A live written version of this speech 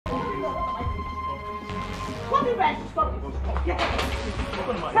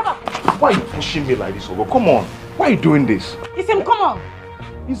Why are you pushing me like this, Ogo? Come on. Why are you doing this? It's him, come on.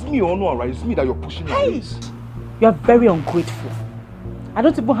 It's me, Onuora. It's me that you're pushing me like this. You are very ungrateful. I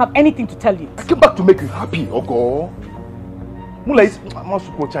don't even have anything to tell you. I came back to make you happy, Ogo. Mula is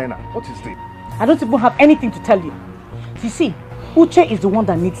Masuko China. What is this? I don't even have anything to tell you. You see, Uche is the one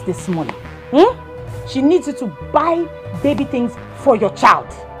that needs this money. She needs you to buy baby things for your child.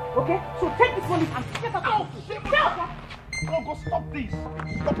 Okay? So take this money and get her out. Go stop this.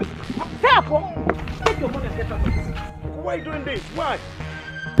 Stop it. Take your money and get her. Why are you doing this? Why?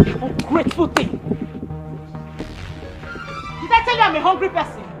 Ungrateful thing. Did I tell you I'm a hungry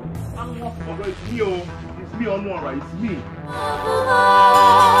person? I'm not. Ogo, it's me, oh. It's me, Onuora. It's me.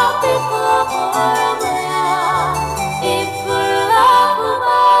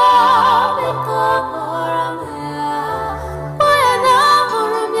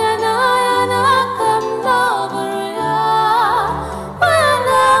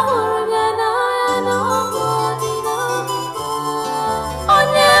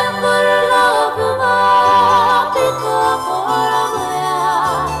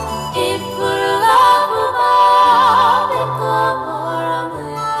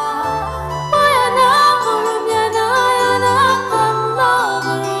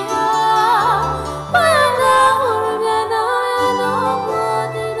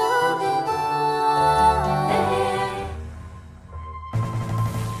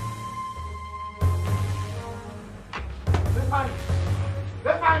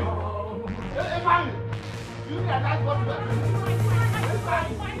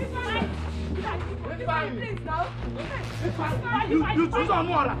 You choose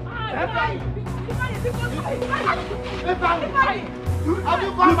Onuora.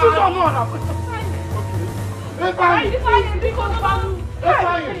 You choose Onuora.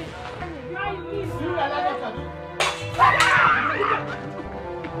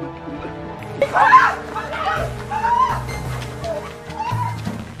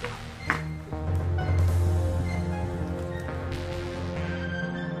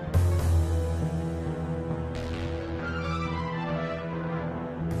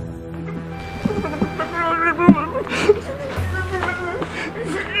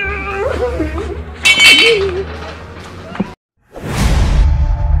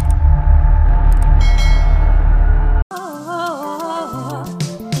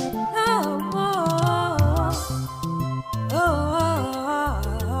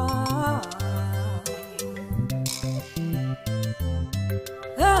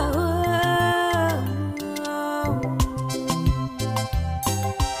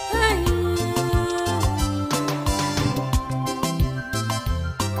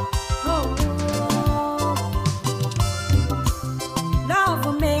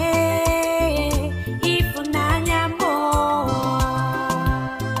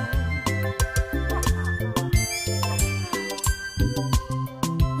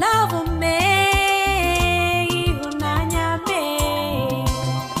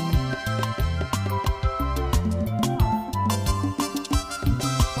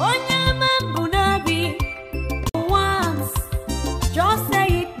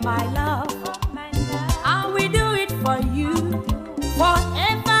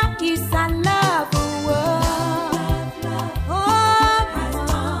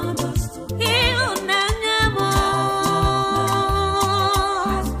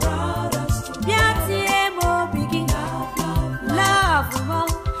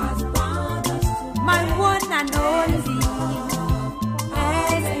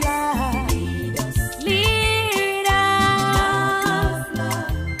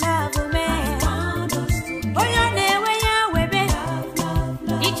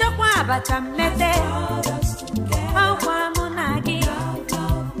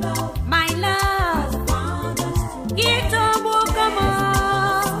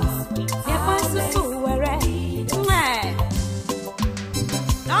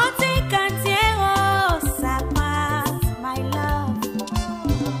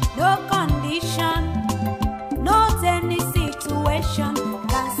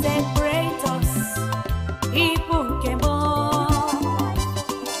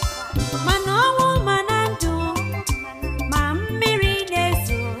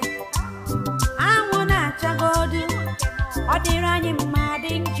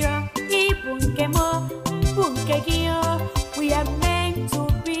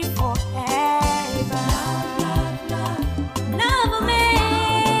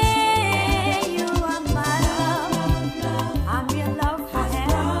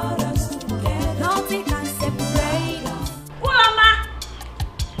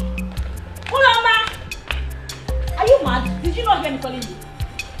 not hear me calling you?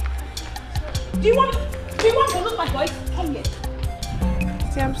 Do you want to lose my voice? Come here.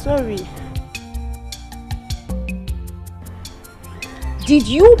 See, I'm sorry. Did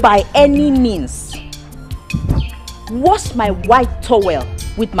you by any means wash my white towel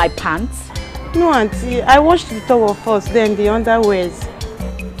with my pants? No, Auntie. I washed the towel first, then the underwears.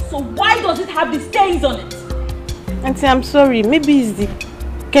 So why does it have the stains on it? Auntie, I'm sorry. Maybe it's the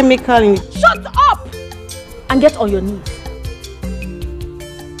chemical in it. Shut up! And get on your knees.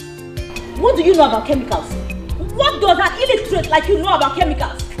 What do you know about chemicals? What does an illiterate like you know about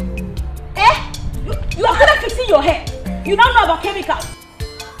chemicals? Eh? You are good at fixing your hair. You don't know about chemicals.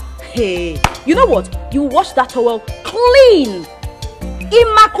 Hey, you know what? You wash that towel clean,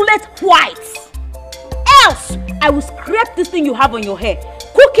 immaculate white. Else, I will scrape this thing you have on your hair,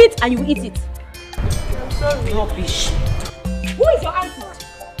 cook it, and you eat it. I'm sorry. Rubbish. Who is your auntie?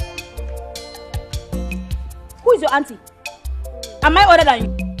 Who is your auntie? Am I older than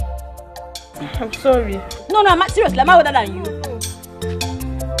you? I'm sorry. No, seriously, am I older than you?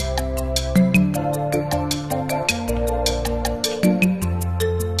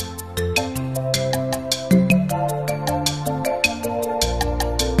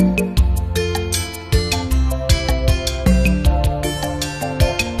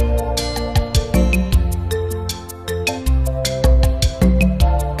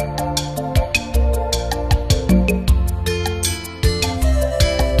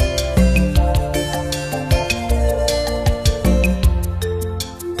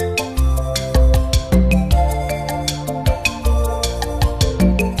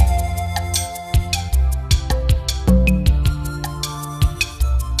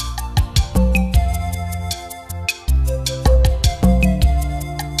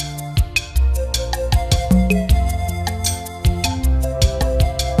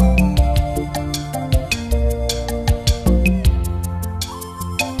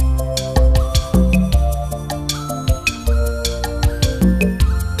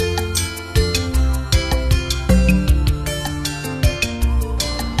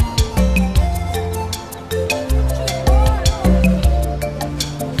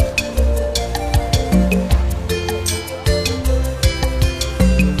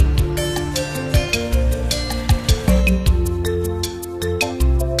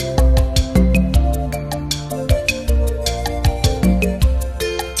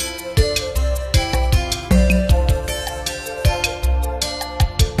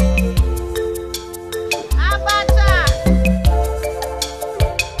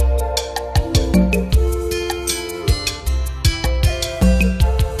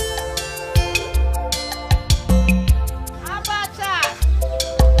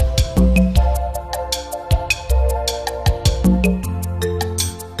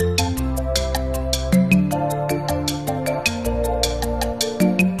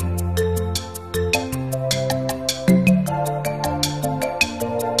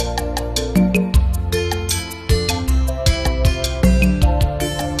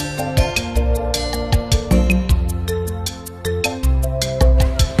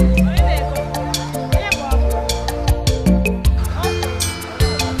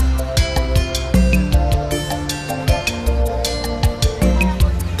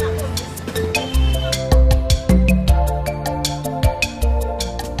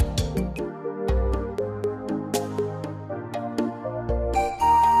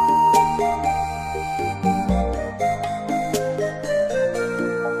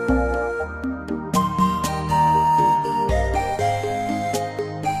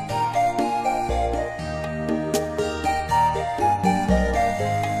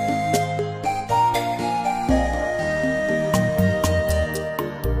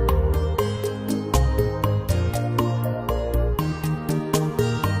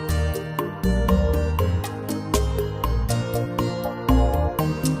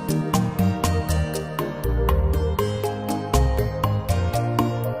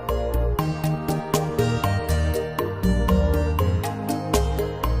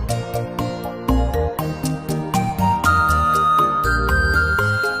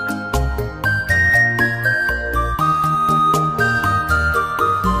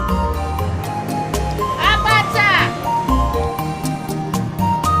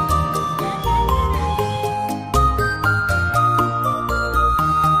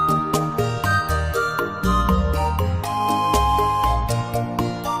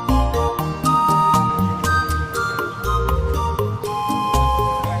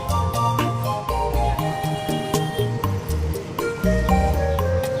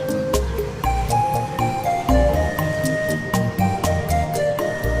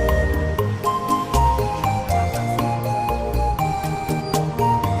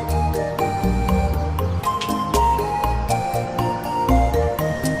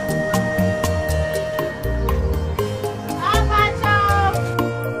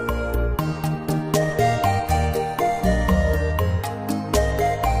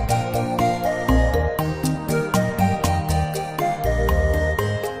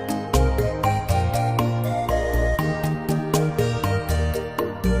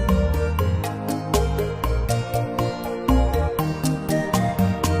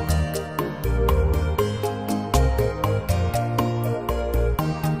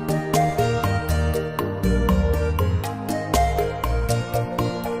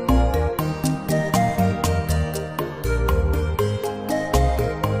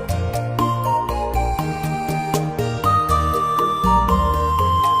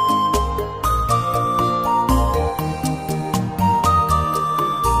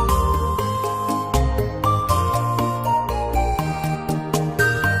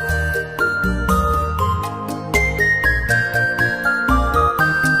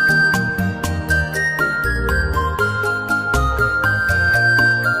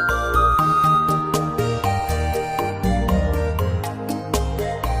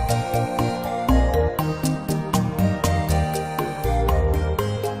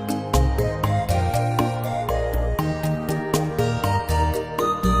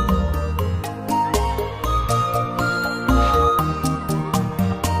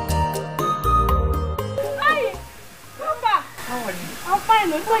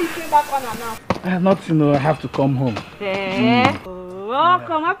 Why you came back on and now? Not to know, I have to come home.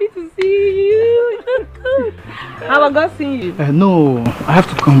 Welcome, happy to see you. Good. How about God seeing you? No, I have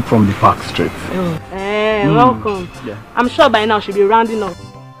to come from the park straight. Welcome. Yeah. I'm sure by now she'll be rounding up.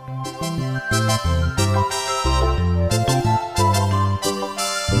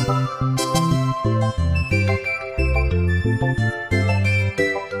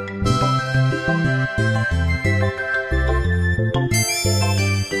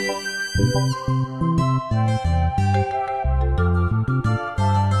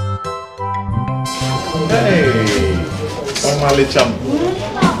 Hey, Omale Cham.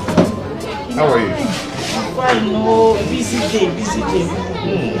 How are you? Fine, no, busy day.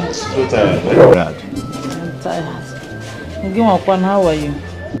 So tired. Very bad. I'm tired. How are you?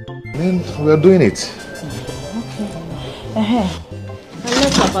 Then we are doing it. Okay. I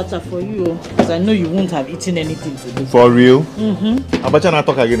left abacha for you because I know you won't have eaten anything today. For real? Abacha na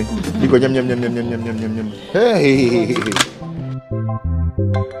talk again. You go nyam. Hey.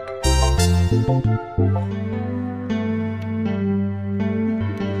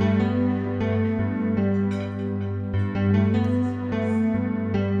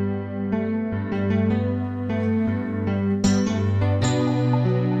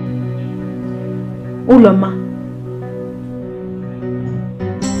 Ulama.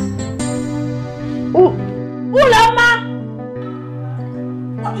 Ulama!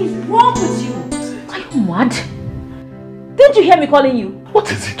 What is wrong with you? Are you mad? Didn't you hear me calling you? What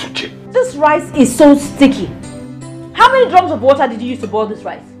is it, Uche? This rice is so sticky. How many drums of water did you use to boil this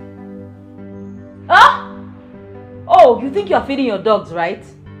rice? Huh? Oh, you think you are feeding your dogs, right?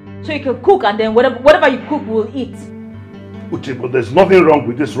 So you can cook and then whatever you cook we'll eat. Uche, but there's nothing wrong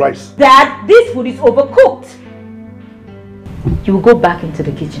with this rice. Dad, this food is overcooked. You will go back into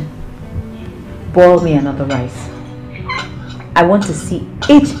the kitchen. Boil me another rice. I want to see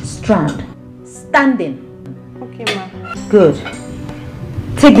each strand standing. Okay, ma. Good.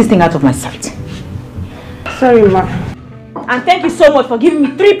 Take this thing out of my sight. Sorry, ma. And thank you so much for giving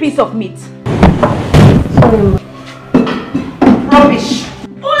me 3 pieces of meat. Sorry, ma. Rubbish.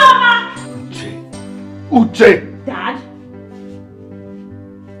 Ulama! Uche! Dad?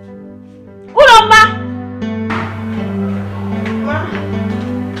 Ulama! Ma?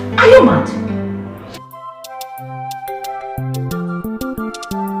 Are you mad?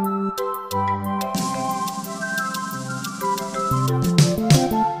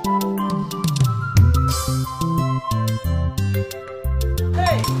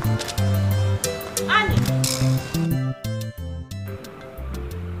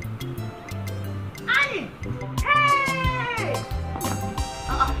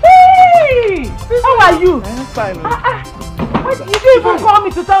 How are you? I'm fine. Wait, you didn't even call me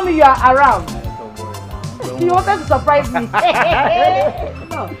to tell me you are around. You wanted to surprise me.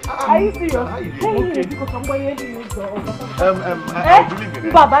 No. Are you serious? Okay. I believe in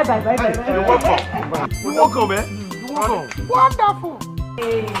it. Bye. You're welcome. You're welcome, eh? You're welcome. Wonderful.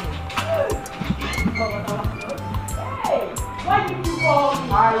 Hey, why did you call me?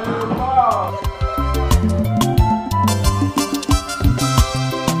 I will call.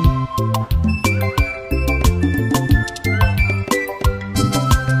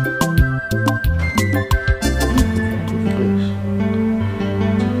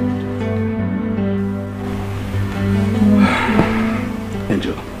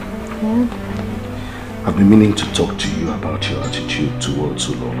 I've been meaning to talk to you about your attitude towards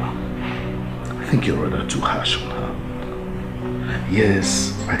Onuora. I think you're rather too harsh on her.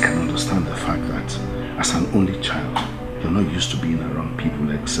 Yes, I can understand the fact that as an only child, you're not used to being around people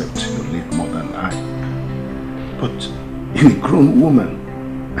except your late mother and I. But you're a grown woman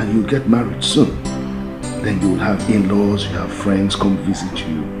and you'll get married soon. Then you'll have in-laws, you have friends come visit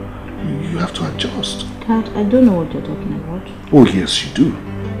you. You have to adjust. Dad, I don't know what you're talking about. Oh yes, you do.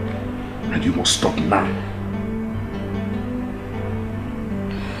 And you must stop now.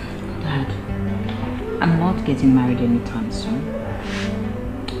 Dad, I'm not getting married anytime soon.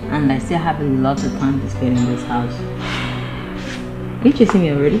 And I still have a lot of time to spend in this house. Did you see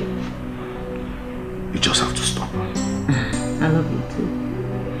me already? You just have to stop. I love you too.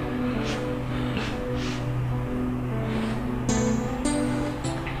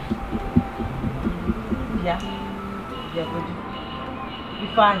 Yeah, good. Be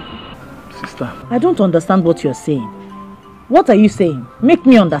fine. Sister. I don't understand what you're saying. What are you saying? Make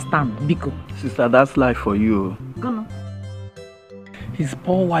me understand, Biko. Sister, that's life for you. Go on. His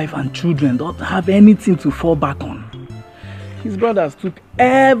poor wife and children don't have anything to fall back on. His brothers took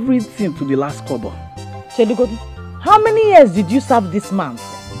everything to the last kobo. Sheligodi, how many years did you serve this man?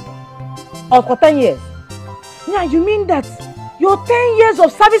 Or for 10 years? Yeah, you mean that Your 10 years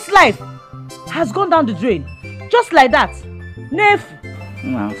of service life has gone down the drain. Just like that. Nef.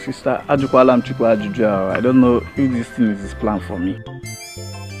 Nah, sister, I don't know if this thing is his plan for me.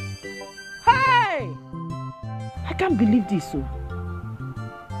 Hey! I can't believe this. So.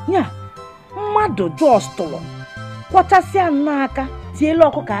 Yeah. Mado just tolo. Kwatasia naka.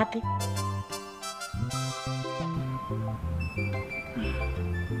 Tielo kokaki.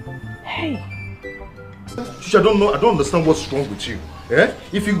 Hey. I don't understand what's wrong with you. Eh?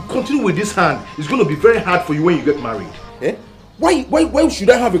 If you continue with this hand, it's going to be very hard for you when you get married. Eh? Why should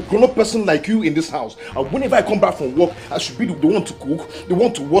I have a grown-up person like you in this house? Whenever I come back from work, I should be the one to cook, the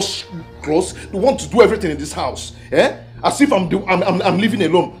one to wash clothes, the one to do everything in this house. Eh? As if I'm living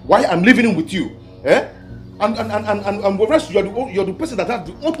alone. Why I'm living with you? Eh? And whereas you're the person that has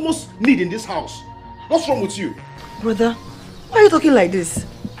the utmost need in this house. What's wrong with you? Brother, why are you talking like this?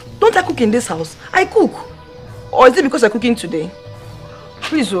 Don't I cook in this house? I cook. Or is it because I'm cooking today?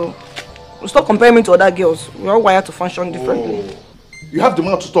 Please, stop comparing me to other girls. We're all wired to function differently. Oh. You have the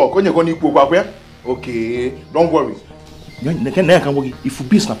mouth to talk when you're going to equal where? Okay, don't worry. If you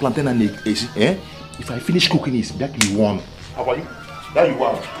be a plantain and eh? If I finish cooking this, that you won. How about you? That you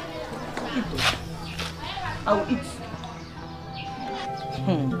want. I'll eat.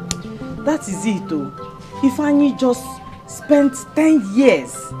 That is it though. If Annie just spent 10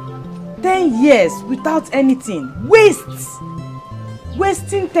 years without anything,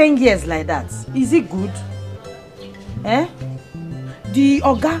 wasting 10 years like that, is it good? Eh? The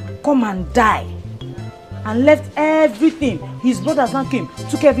Oga come and die and left everything. His brothers now came,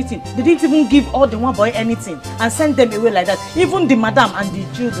 took everything. They didn't even give all the one boy anything and sent them away like that. Even the madam and the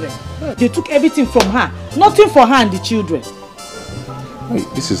children. They took everything from her. Nothing for her and the children. Wait,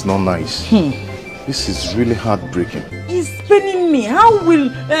 this is not nice. This is really heartbreaking. It's paining me. How will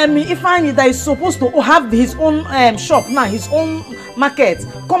Ifeanyi that is supposed to have his own shop now, his own market,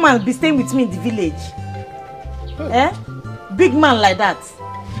 come and be staying with me in the village? Eh? Big man like that.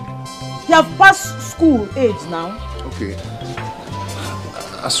 He have passed school age now. Okay.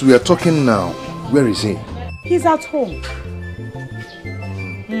 As we are talking now, where is he? He's at home.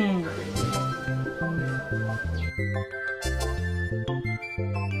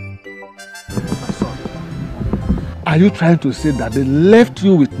 Are you trying to say that they left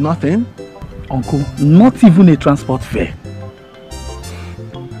you with nothing? Uncle, not even a transport fare.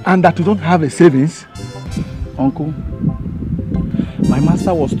 And that you don't have a savings? Uncle, my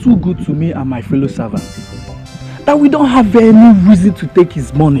master was too good to me and my fellow servants that we don't have any reason to take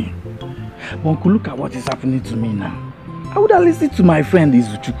his money. But Uncle, look at what is happening to me now. I would have listened to my friend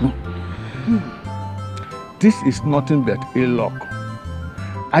Izuchukwu. This is nothing but ill luck.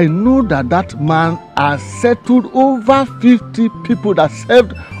 I know that man has settled over 50 people that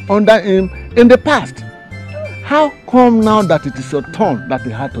served under him in the past. How come now that it is your turn that he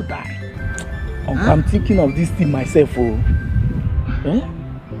had to die? Uncle, I'm thinking of this thing myself. Eh?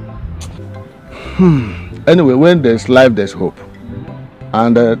 Anyway, when there's life, there's hope.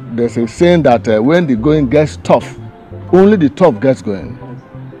 And there's a saying that when the going gets tough, only the tough gets going.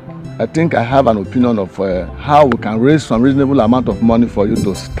 I think I have an opinion of how we can raise some reasonable amount of money for you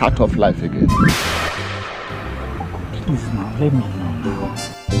to start off life again. Please now, let me know now.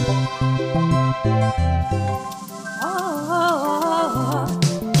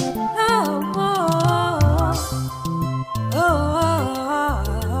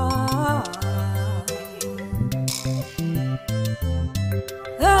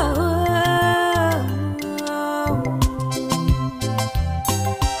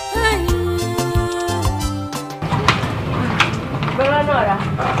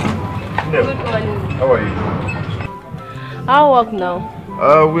 Good morning. How are you? I'll work now.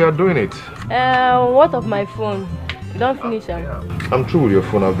 We are doing it. What of my phone? You don't finish it? I'm through with your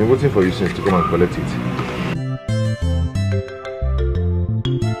phone. I've been waiting for you since to come and collect it.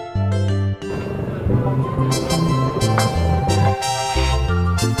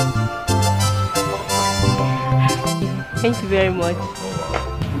 Thank you very much.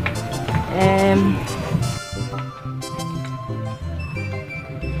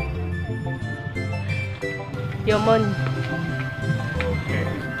 Your money. Okay.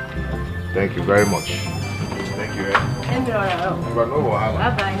 Thank you very much. Thank you.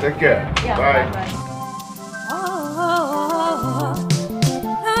 Bye-bye. Take care. Yeah, bye. Bye-bye.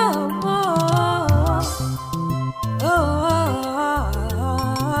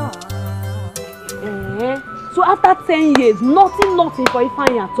 So after 10 years, nothing for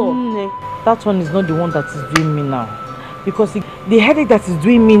Ifeanyi at all. That one is not the one that is doing me now. Because the headache that is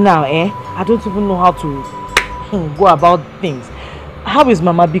doing me now, I don't even know how to go about things. How is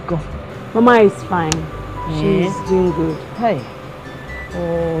Mama Biko? Mama is fine. She's doing good. Hey.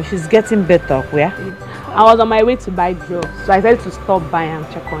 Oh, she's getting better. Where? I was on my way to buy drugs, so I decided to stop by and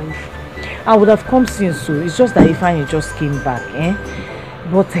check on you. I would have come since, so it's just that Ifeanyi just came back,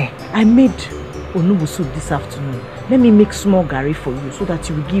 But I made onubu soup this afternoon. Let me make small gari for you so that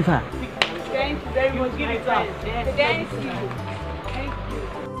you will give her. Thank you very much, my friend. Thank you. Thank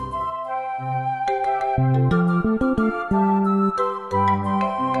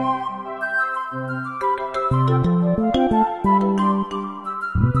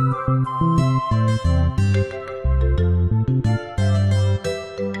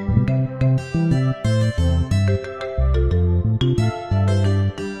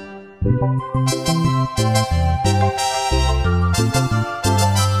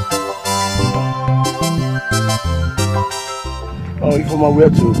Oh, if I'm aware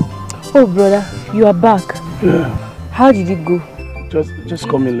too. Oh, brother, you are back. Yeah. How did it go? Just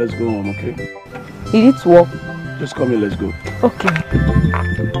come in, let's go home, okay? Did it work? Just come in, let's go. Okay.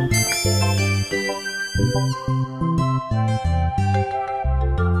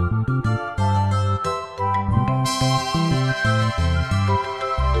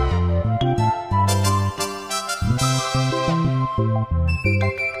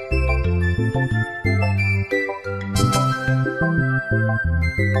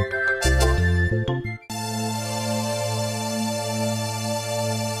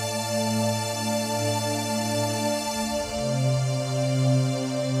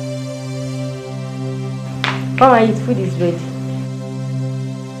 Alright, food is ready.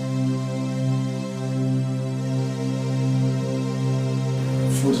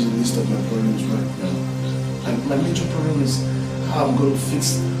 Food is the least of my problems right now. And my major problem is how I'm going to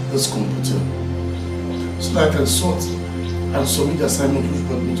fix this computer so that I can sort and submit the assignment which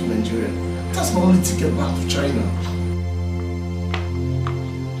brought me to Nigeria. That's my only ticket back to China.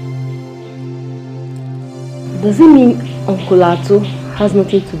 Does it mean Uncle Ato has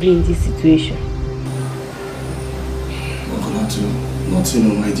nothing to do in this situation?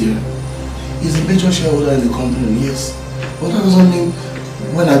 Nothing, my dear. He's a major shareholder in the company, yes. But that doesn't mean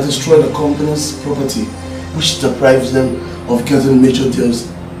when I destroy the company's property, which deprives them of getting major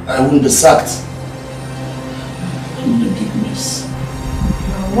deals, I won't be sacked. I'm in a big mess.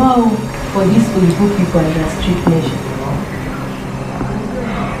 Wow, for these Oyibo people and their strict measure.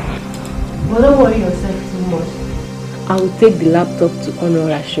 But don't worry yourself too much. I will take the laptop to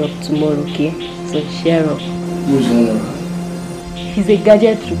Onuora shop tomorrow, okay? So share up. Who's Onuora? He's a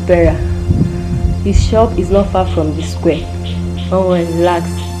gadget repairer. His shop is not far from the square. Oh, relax.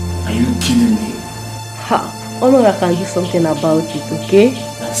 Are you kidding me? Ha! Onuora can do something about it, okay?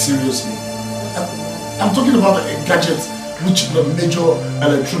 Like seriously? I'm talking about a gadget which the major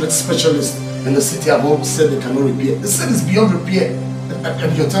electronics specialists in the city have all said they cannot repair. They said it's beyond repair.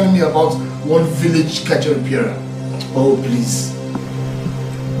 And you're telling me about one village gadget repairer. Oh, please. I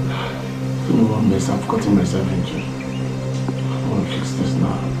don't know what mess I've gotten myself into. I want to fix this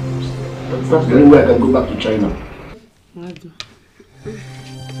now. That's the only way I can go back to China.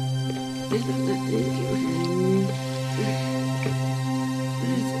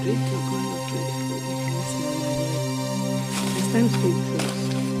 It's time to take drugs.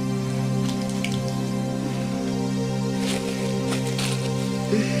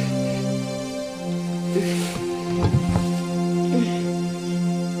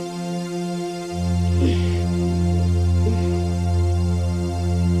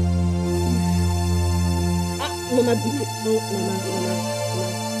 Mama,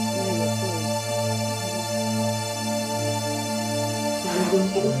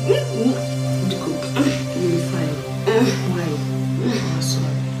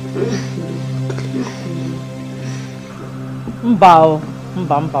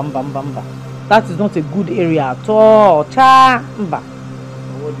 Mba. That is not a good area at all. Cha, Mba.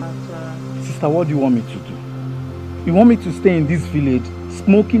 Sister, what do you want me to do? You want me to stay in this village,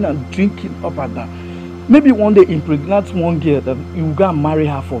 smoking and drinking up and down? Maybe one day impregnate one girl that you will go and marry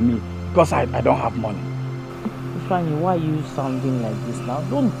her for me because I don't have money. Ifeanyi, why are you sounding like this now?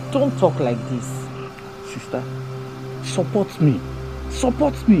 Don't talk like this. Sister, support me.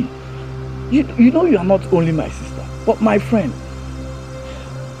 Support me. You know you are not only my sister, but my friend.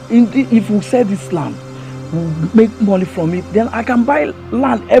 If we sell this land, we'll make money from it, then I can buy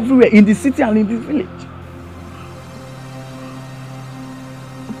land everywhere in the city and in this village.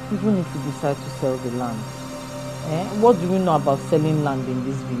 Even if you decide to sell the land, what do we know about selling land in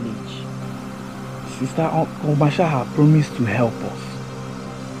this village? Sister, Uncle Masha has promised to help us.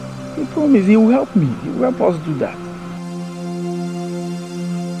 He promised he will help me. He will help us do that.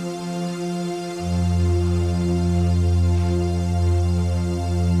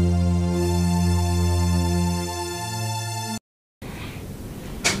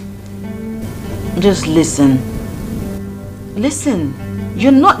 Just listen. Listen.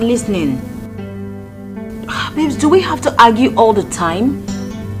 You're not listening. Babes, do we have to argue all the time?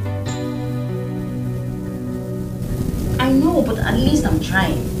 I know, but at least I'm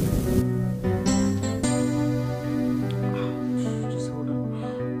trying. Just hold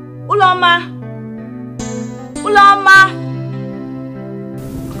on. Ulama! Ulama!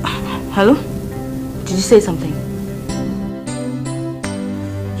 Hello? Did you say something?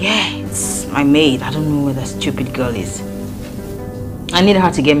 Yeah, it's my maid. I don't know where that stupid girl is. I need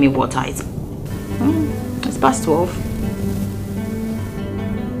her to get me water. It's past 12.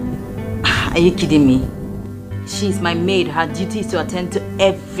 Are you kidding me? She's my maid. Her duty is to attend to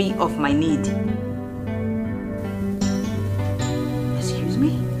every of my need. Excuse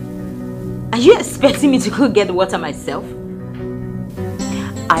me? Are you expecting me to go get the water myself?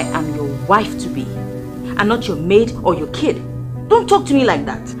 I am your wife-to-be and not your maid or your kid. Don't talk to me like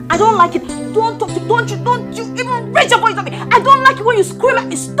that. I don't like it. Don't you even raise your voice at me. I don't like it when you scream at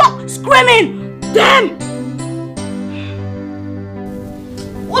me. Stop screaming! Damn!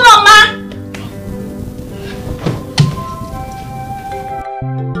 Ulama!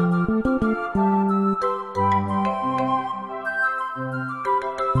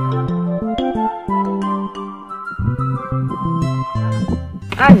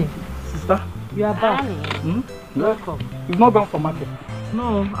 Annie, Sister? you are back. Welcome. You've not gone for market?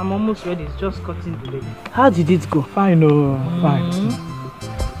 No, I'm almost ready. It's just cutting the baby. How did it go? Fine, fine.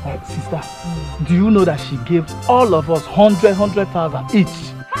 Sister, do you know that she gave all of us 100,000 each?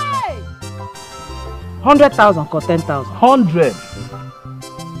 Hey! 100,000 or 10,000? 100.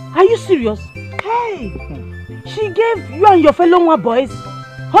 Are you serious? Hey! She gave you and your fellow one boys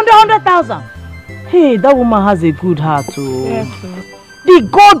 100,000. Hey, that woman has a good heart too. Yes, the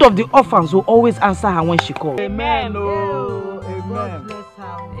God of the orphans will always answer her when she calls. Amen. Oh, amen.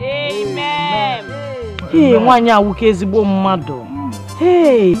 Amen. Hey, Wanya Wukezibo Mado.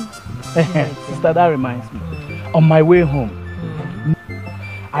 Hey. Sister, that reminds me. On my way home,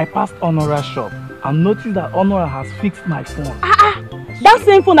 I passed Onuora's shop and noticed that Onuora has fixed my phone. That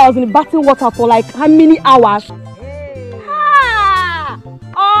same phone I was in the bathing water for like how many hours?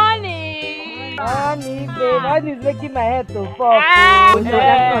 Onny! Onny, babe, Onny is making my head to fall.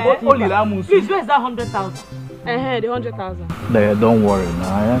 Please, where's that 100,000? The 100,000. There, don't worry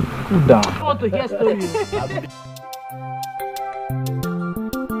now. Cool down. I want to hear stories.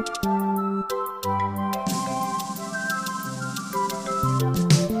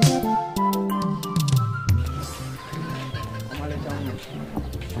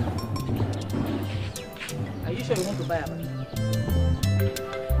 Are you sure you want to buy a bag?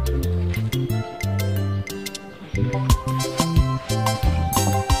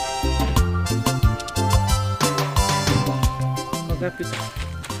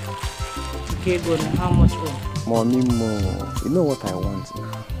 Okay, good. How much more? Mommy, more. You know what I want?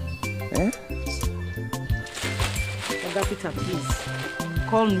 Eh? Oga Peter, please.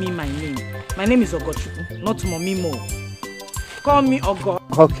 Call me my name. My name is Ogochuku, not Mommy Mo. Call me Ogo.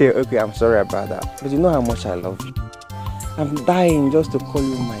 Okay, I'm sorry about that. But you know how much I love you. I'm dying just to call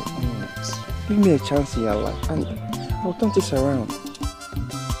you my own. Give me a chance in your life and I'll turn this around.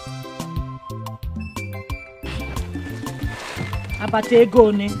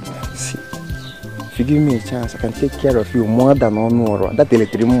 See, if you give me a chance, I can take care of you more than Onuora. That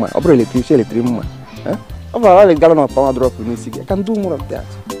electric man, I can do more of that.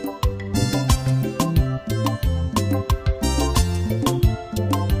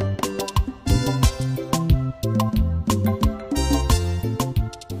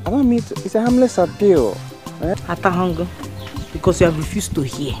 I don't mean to, it's a harmless appeal. Atahango, because you have refused to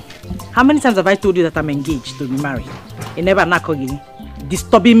hear. How many times have I told you that I'm engaged to be married? You never knocking,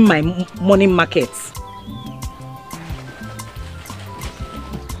 disturbing my morning markets.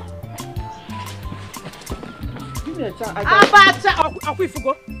 Give me a chance.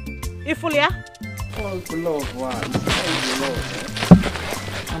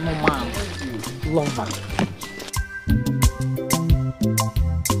 I'm a man. Lover.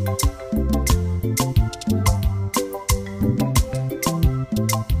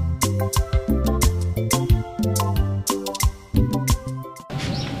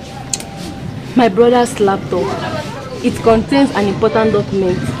 My brother's laptop. It contains an important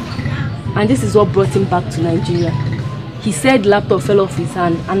document, and this is what brought him back to Nigeria. He said the laptop fell off his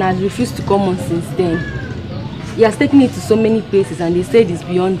hand and has refused to come on since then. He has taken it to so many places and they said it's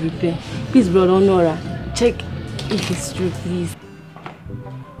beyond repair. Please, brother Onuora, check if it's true, please.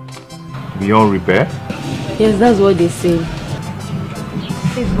 Beyond repair? Yes, that's what they say.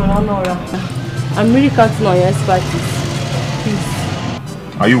 Please, brother Onuora, I'm really counting on your expertise.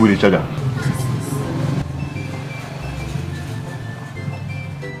 Please. Are you with each other?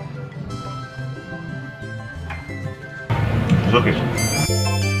 It's okay.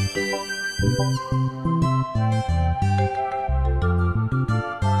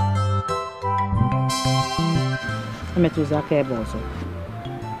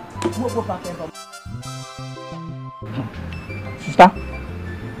 Sister,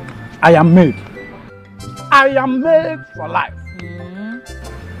 I am made. I am made for life.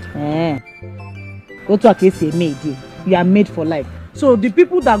 Go to a case made. You are made for life. So the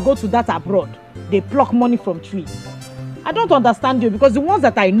people that go to that abroad, they pluck money from trees. I don't understand you because the ones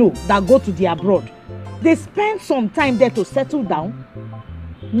that I know that go to the abroad, they spend some time there to settle down,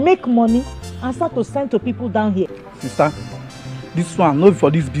 make money, and start to send to people down here. Sister, this one, not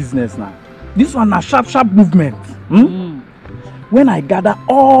for this business now. This one a sharp movement. When I gather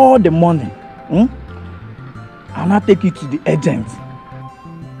all the money, and I take it to the agent.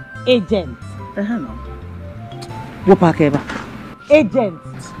 Agent? No. Go back ever. Agent?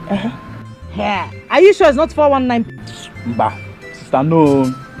 Yeah. Are you sure it's not 419? Bah, sister, no.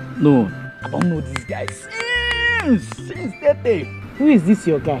 I don't know these guys. Since that day. Who is this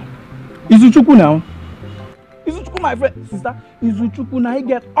your guy? Chukwuka now. Chukwuka, my friend. Sister, Chukwuka now, he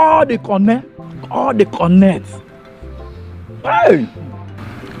get all the connect. Hey!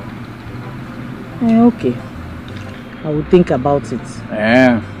 Okay. I will think about it.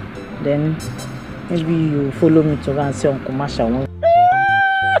 Yeah. Then maybe you follow me to go and see Uncle Masha.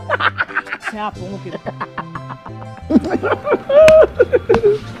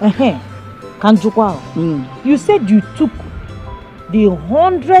 Kanjukwa, you said you took the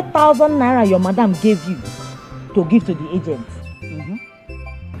 100,000 naira your madam gave you to give to the agent.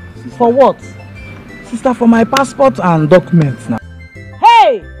 For what? Sister, for my passport and documents now.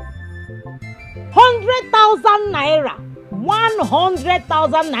 Hey! 100,000 naira.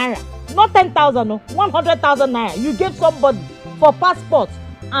 100,000 naira. Not 10,000, no. 100,000 naira. You gave somebody for passport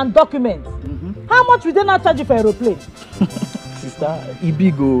and documents. How much will they not charge you for aeroplane? Sister, it's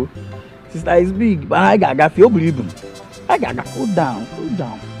big. Sister, it's big. But I got feel believe. I got cool down.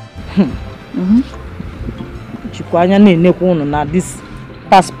 Chikwanya ne kuno na this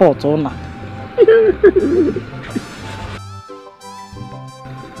passport owner.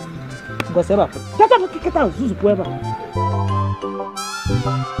 Go seba. Keta zuzu kweba.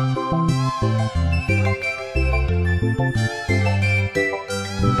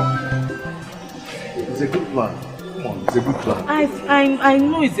 It's a good plan. Come on, it's a good plan. I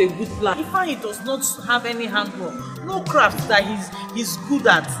know it's a good plan. If he does not have any handwork, no craft that he's good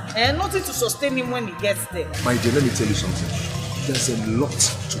at, and nothing to sustain him when he gets there. My dear, let me tell you something. There's a lot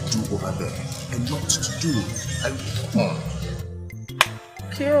to do over there. A lot to do.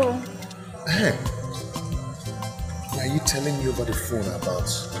 Kill. Hey. Are you telling me over the phone about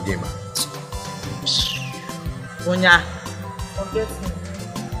Gamer? Bonya, forget him.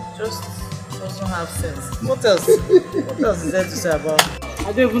 Just doesn't have sense. What else? What else is there to say about him?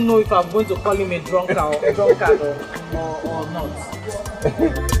 I don't even know if I'm going to call him a drunkard or not.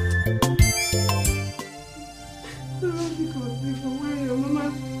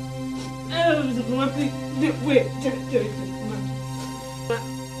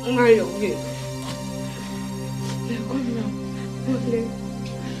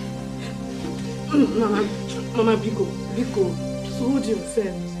 Mama, Biko, just hold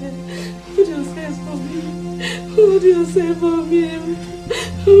yourself. Hold yourself for me. Hold yourself for me.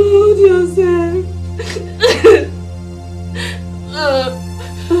 Hold yourself.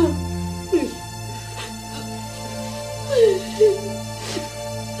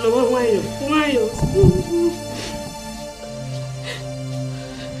 Mama, why you? Mama, you.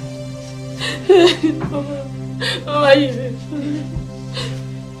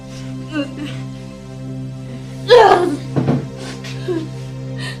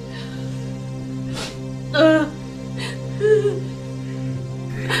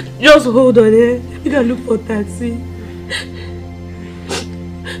 Just hold on, eh? You can look for taxi.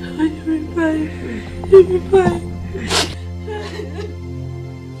 You'll be fine.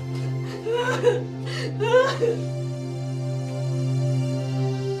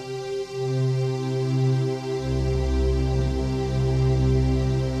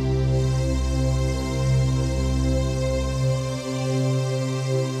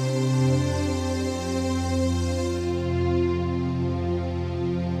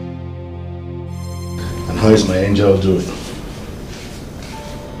 How is my angel doing?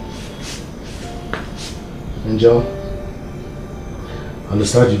 Angel, I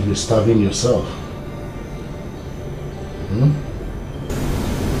understand you've been starving yourself.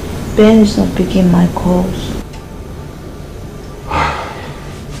 Ben is not picking my calls.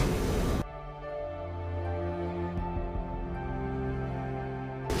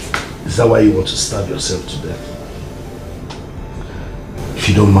 Is that why you want to starve yourself to death?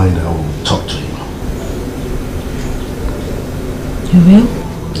 you don't mind, I will talk to him. You will?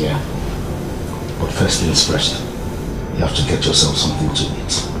 Yeah. But first things first, you have to get yourself something to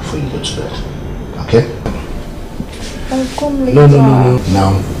eat before you go to bed. Okay? I'll come later. No.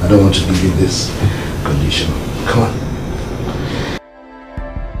 Now, I don't want to leave you in this condition. Come on.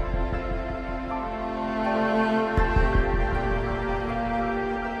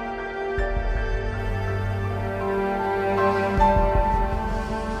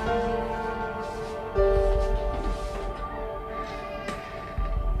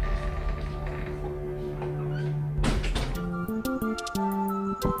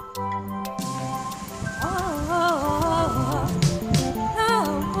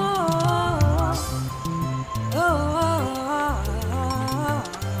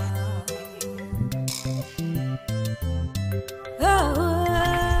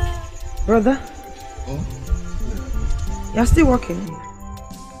 Brother? You're still working?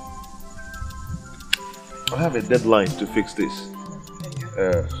 I have a deadline to fix this.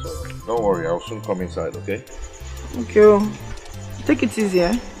 So don't worry, I'll soon come inside, okay? Okay. Take it easy,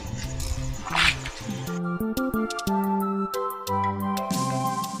 eh?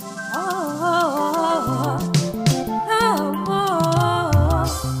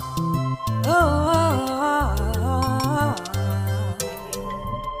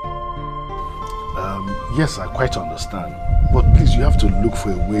 Yes, I quite understand. But please, you have to look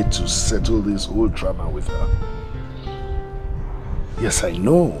for a way to settle this whole drama with her. Yes, I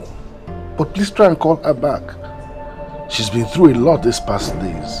know. But please try and call her back. She's been through a lot these past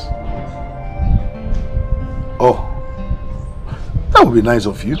days. Oh, that would be nice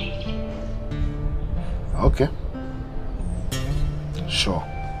of you. Okay. Sure,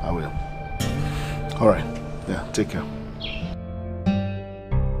 I will. Alright, yeah, take care.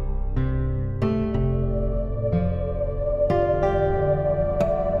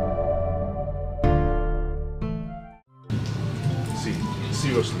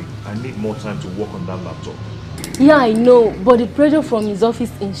 Seriously, I need more time to work on that laptop. Yeah, I know, but the pressure from his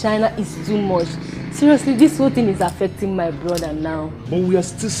office in China is too much. Seriously, this whole thing is affecting my brother now. But we are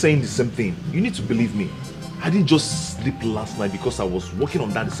still saying the same thing. You need to believe me. I didn't just sleep last night because I was working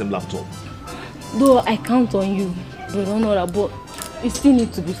on that same laptop. Though I count on you, brother Onuora, but you still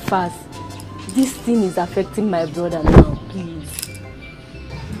need to be fast. This thing is affecting my brother now, please.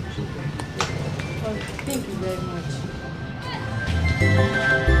 Thank you very much.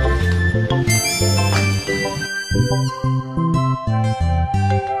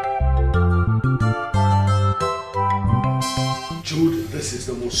 Jude, this is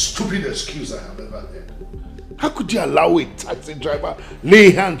the most stupid excuse I have ever heard. How could you allow a taxi driver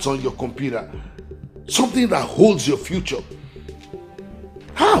lay hands on your computer? Something that holds your future.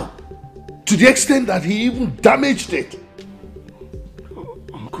 How? To the extent that he even damaged it.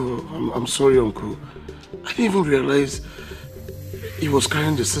 Uncle, I'm sorry, Uncle. I didn't even realize he was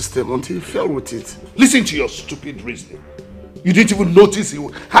carrying the system until he fell with it. Listen to your stupid reasoning. You didn't even notice he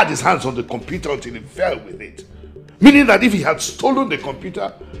had his hands on the computer until he fell with it. Meaning that if he had stolen the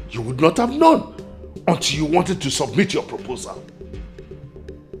computer, you would not have known until you wanted to submit your proposal.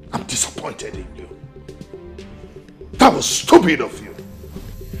 I'm disappointed in you. That was stupid of you.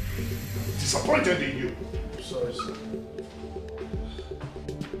 Disappointed in you. I'm sorry, sir.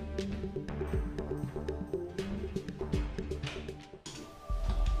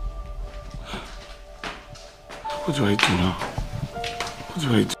 What do I do now? What do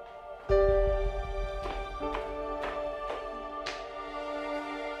I do?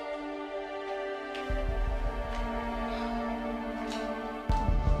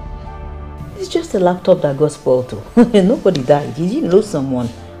 It's just a laptop that got spoiled. Nobody died. You didn't lose someone.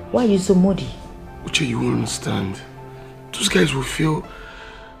 Why are you so moody? Uche, you won't understand. Those guys will feel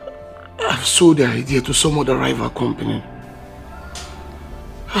I've sold their idea to some other rival company.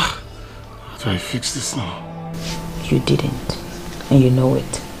 How do I fix this now? You didn't. And you know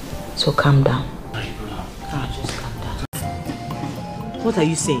it. So calm down. Just calm down. What are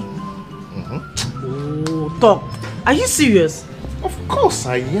you saying? Oh, talk. Are you serious? Of course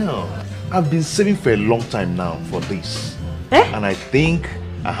I am. I've been saving for a long time now for this. And I think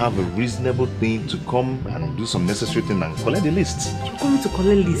I have a reasonable thing to come and do some necessary thing and collect the list. You're coming to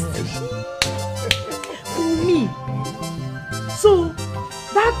collect list? For me? So,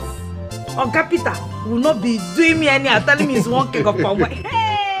 that's Oga Peter will not be doing me any and telling me he's working up for my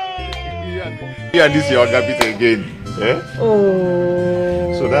Yeah, this is your Oga Peter again. Eh?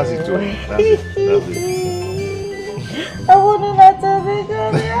 Oh. So that's it, too. That's it. That's it. I wouldn't let her be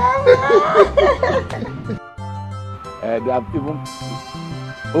good. They have even,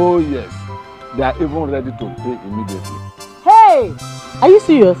 oh yes, they are even ready to pay immediately. Hey! Hey! Are you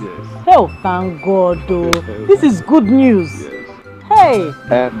serious? Yes. Oh, thank God, though. This is good news. Yes. Hey!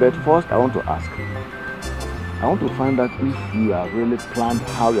 But first, I want to ask. I want to find out if you have really planned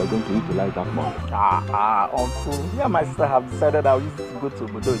how you are going to utilize that money. Uncle. Me and my sister have decided I'll use it to go to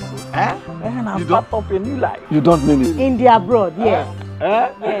Obodo. And I'll You start up a new life. You don't mean it? India abroad, yes.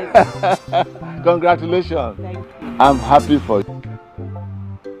 Yes. Congratulations. Thank you. I'm happy for you.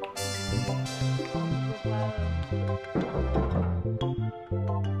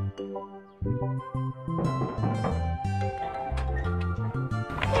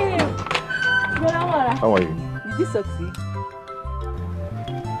 How are you? Did you succeed?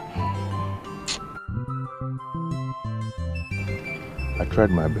 I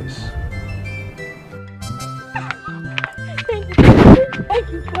tried my best. Thank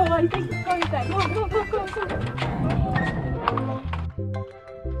you so much. Thank you so much. Go.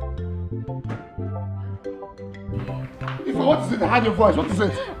 If I want to say I heard your voice, what is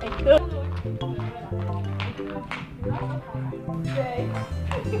it? I don't know.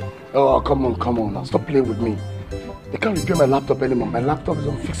 Oh, come on. Now stop playing with me. They can't repair my laptop anymore. My laptop is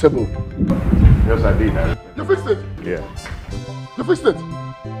unfixable. Yes, I did. You fixed it? Yeah. You fixed it?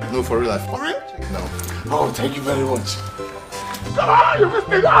 No, for real. For real? No. Oh, thank you very much. Come on, you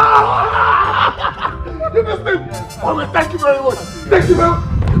fixed it! Ah! You fixed it! Oh, well, thank you very much. Thank you very much.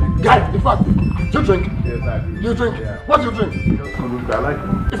 Guy, in fact, you drink? Yes, I do. You drink? Yeah. What do you drink? I like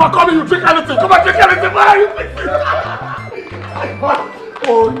it. If I call you, you drink anything. Come on, drink anything. Man, you fixed it!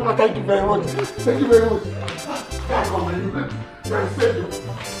 Oh, you know, thank you very much. Thank you very much. Come on, you can save you.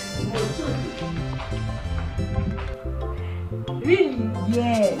 Really?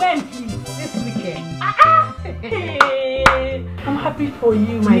 Yeah. When, please? This weekend. Hey. I'm happy for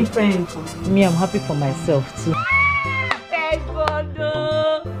you, my friend. Me, I'm happy for myself too. Thank God.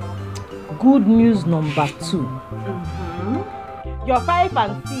 Good news number 2. Your 5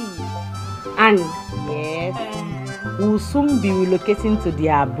 and 6. And Yes. We'll soon be relocating to the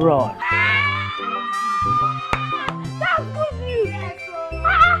abroad. that's good news.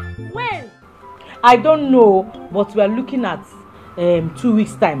 When? I don't know, but we are looking at 2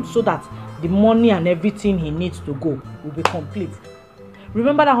 weeks' time so that the money and everything he needs to go will be complete.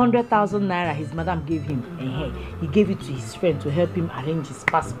 Remember that 100,000 naira his madam gave him? He gave it to his friend to help him arrange his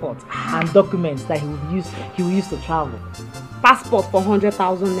passport and documents that he will use to travel. Passport for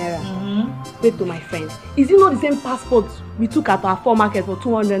 100,000 naira. Wait to my friend. Is it not the same passport we took at our fall market for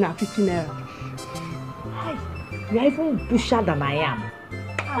 250 naira? Hi, you are even bushier than I am.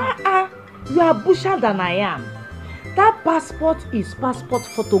 You are bushier than I am. That passport is passport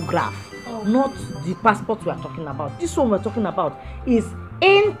photograph, not the passport we are talking about. This one we are talking about is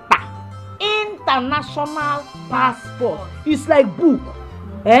international passport. It's like book.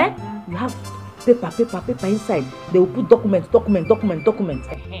 You have paper inside. They will put document.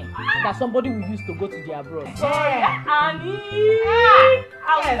 That somebody will use to go to the abroad. Onny!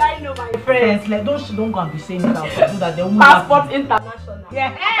 How would I know my friends? Like, don't go and be saying it out. So that they won't Passport international.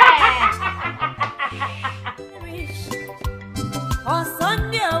 Yeah.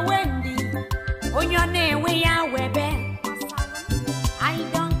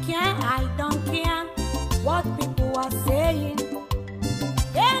 I don't care what people are saying.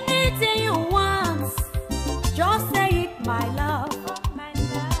 Anything you want, just say it, my love.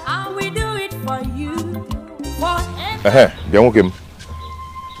 I will do it for you. Forever.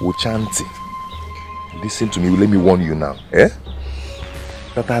 Uchanti, listen to me, let me warn you now.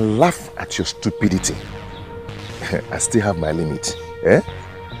 That I laugh at your stupidity. I still have my limit.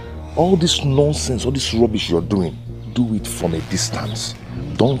 All this nonsense, all this rubbish you're doing, do it from a distance.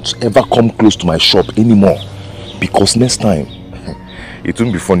 Don't ever come close to my shop anymore. Because next time, it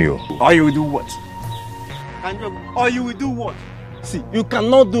won't be funny. Or you will do what? Or you will do what? See, you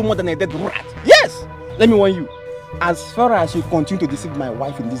cannot do more than a dead rat. Yes! Let me warn you. As far as you continue to deceive my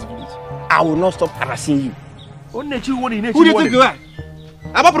wife in this village, I will not stop harassing you. Who do you think you are?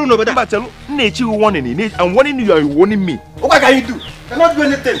 I'm not over there. I'm warning you, are warning me. What can you do? You cannot do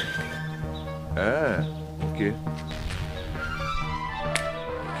anything. Okay.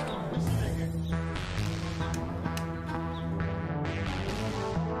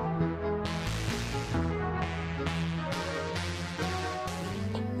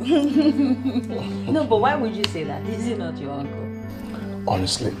 No, but why would you say that? Is he not your uncle?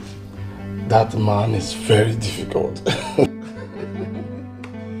 Honestly, that man is very difficult.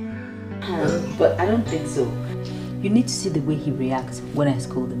 But I don't think so. You need to see the way he reacts when I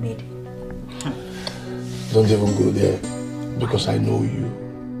scold the maid. Don't even go there, because I know you.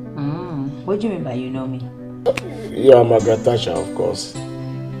 What do you mean by you know me? You are Margaret Thatcher, of course.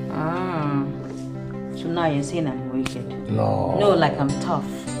 So now you're saying I'm wicked. No. No, like I'm tough.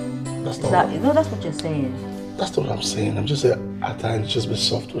 That's not that's what you're saying. That's not what I'm saying. I'm just saying at times just be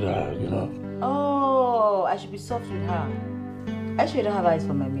soft with her, you know. Oh, I should be soft with her. I sure you don't have eyes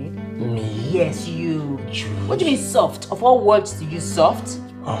for my maid. Me? Yes, you. What do you mean soft? Of all words to use soft?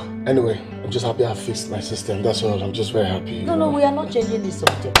 Oh, anyway, I'm just happy I fixed my system. That's all. I'm just very happy. No, we are not changing this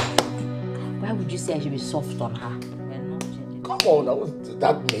subject. Why would you say I should be soft on her? We're not changing. Come on,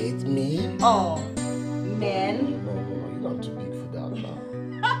 that made me. Oh, men. No, you're not too big for that now.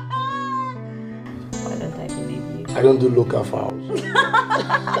 Why don't I believe you? I don't do local fouls.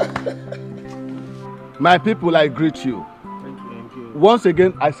 My people, I greet you. Thank you. Once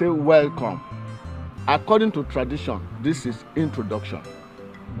again, I say welcome. According to tradition, this is introduction.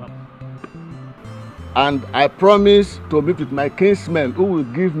 And I promise to meet with my kinsmen who will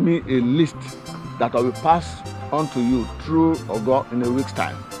give me a list that I will pass on to you through Ogo in a week's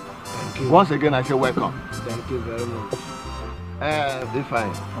time. Thank you. Once again, I say welcome. Thank you very much. Be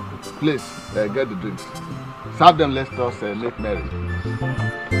fine. Please, get the drinks. Serve them, let us make merry.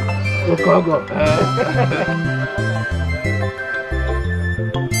 Go.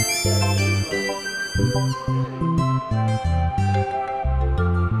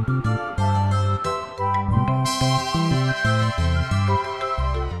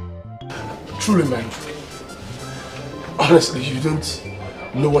 Truly, man. Honestly, you don't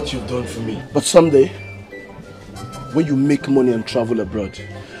know what you've done for me. But someday, when you make money and travel abroad,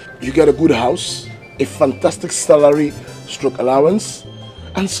 you get a good house, a fantastic salary stroke allowance,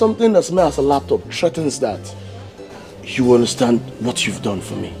 and something as small as a laptop threatens that, you will understand what you've done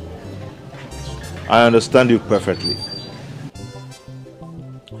for me. I understand you perfectly.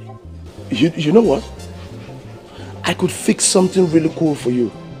 You know what? I could fix something really cool for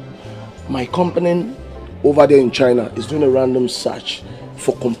you. My company over there in China is doing a random search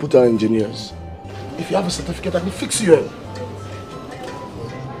for computer engineers. If you have a certificate, I can fix you.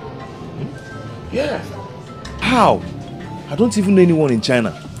 Yeah. How? I don't even know anyone in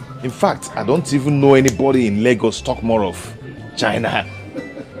China. In fact, I don't even know anybody in Lagos talk more of China.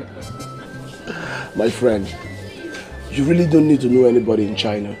 My friend, you really don't need to know anybody in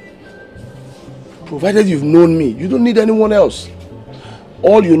China. Provided you've known me, you don't need anyone else.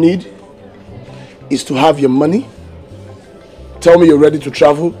 All you need is to have your money. Tell me you're ready to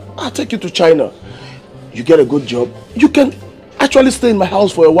travel. I'll take you to China. You get a good job. You can actually stay in my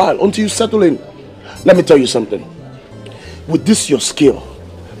house for a while until you settle in. Let me tell you something. With this your skill,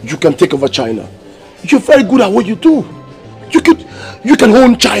 you can take over China. You're very good at what you do. You can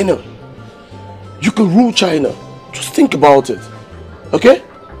own China. You can rule China. Just think about it. Okay?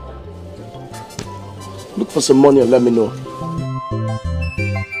 Look for some money and let me know.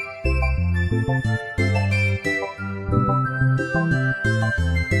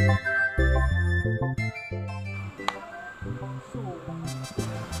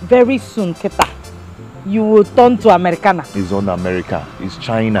 Very soon, Keta, you will turn to Americana. It's not America, it's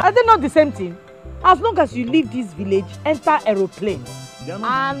China. Are they not the same thing? As long as you leave this village, enter aeroplane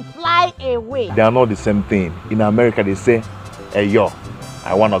and fly away. They are not the same thing. In America, they say, hey, yo,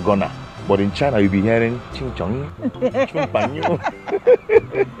 I wanna gonna. But in China, you'll be hearing ching chong, chung panyu.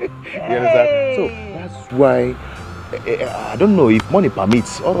 You understand? So that's why I don't know if money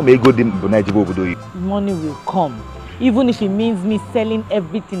permits. Or may go money will come, even if it means me selling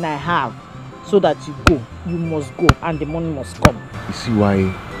everything I have, so that you go. You must go, and the money must come. You see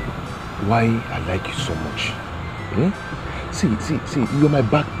why I like you so much? Eh? See, you're my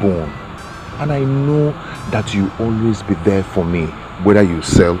backbone, and I know that you always be there for me, whether you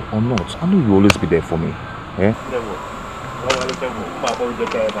sell or not. I know you always be there for me. Eh? I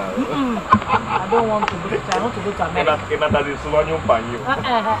don't want to go to China. I want to go to America.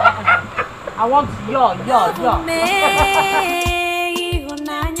 I want your.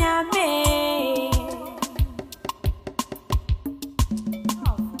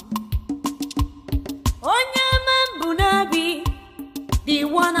 The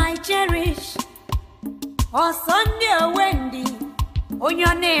one I cherish. Oh, Sunday, Wendy. On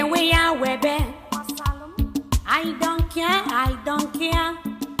your name, we are Webe. I don't care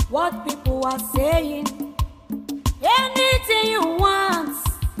what people are saying. Anything you want,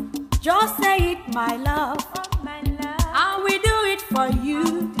 just say it, my love. I will do it for you.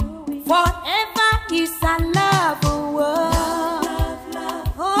 Forever is a love.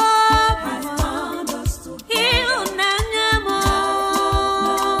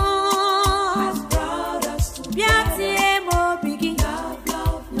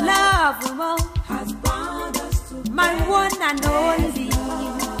 My one and only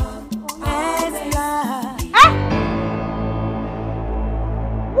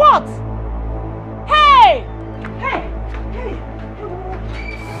What? Hey!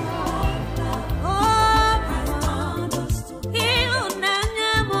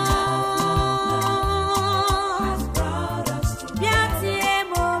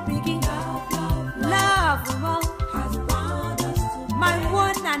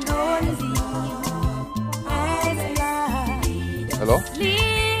 Hello?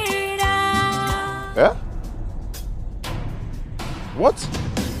 Yeah? What?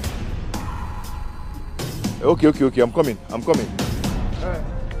 Okay, I'm coming.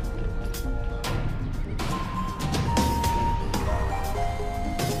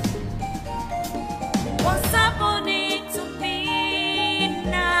 What's happening to me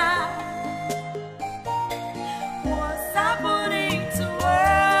now? What's happening to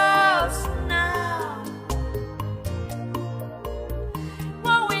us now?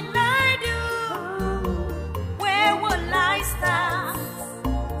 What will I do? Where will I start?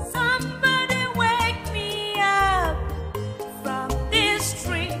 Somebody wake me up from this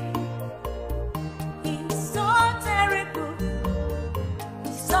dream. It's so terrible.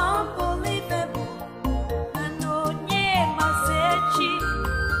 It's unbelievable.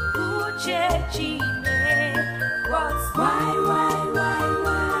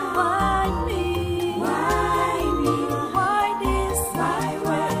 Why me? Why this? Why?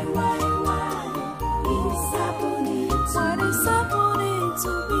 It's happening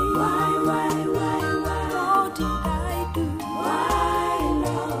to me. Why? What did I do? Why,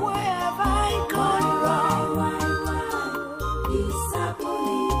 Lord? Where have I gone wrong? It's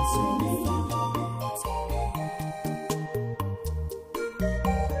happening to me.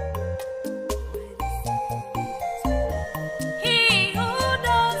 He who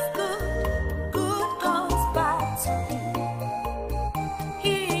does good, good comes back to him.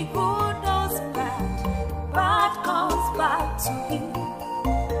 He who does bad, bad comes back to him.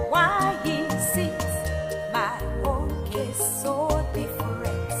 Why he sees my own case so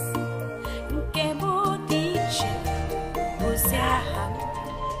different? Nkemu diche, Uziaha.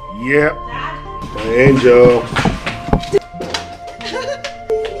 Yeah. My angel.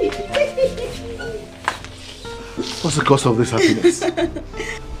 What's the cause of this happiness?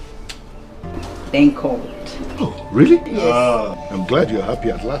 Then called. Oh, really? Yes. I'm glad you're happy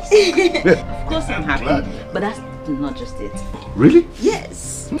at last. Of course I'm happy. Glad. But that's not just it. Really?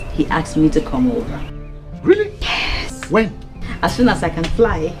 Yes. He asked me to come over. Really? Yes. When? As soon as I can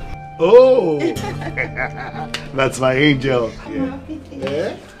fly. Oh! That's my angel. Yeah.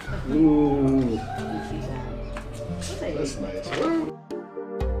 Yeah? Ooh. That's nice.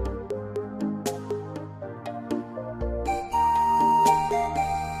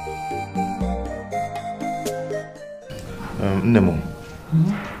 Nemo,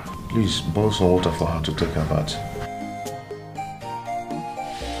 please boil some water for her to take her bath.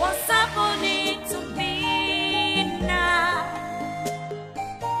 What's happening to me now?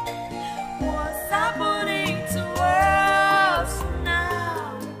 What's happening to us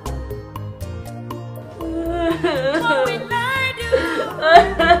now? What will I do?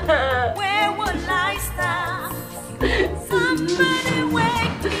 Where will I start? Somebody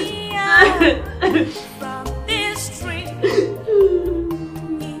wake me up from this dream.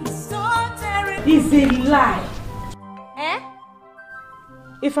 It's so terrible. It's a lie. Eh?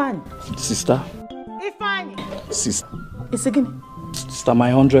 Ifan. Sister. Ifan. Sister. It's again. Sister,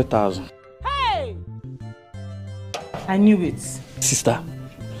 my 100,000. Hey! I knew it. Sister,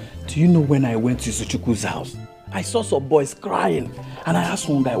 do you know when I went to Chukwuka's house? I saw some boys crying and I asked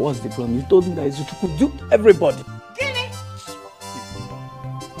one guy what's the problem. He told me that Chukwuka duped everybody.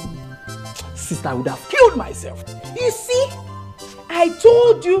 Sister, I would have killed myself. You see, I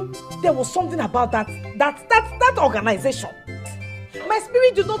told you there was something about that organization. My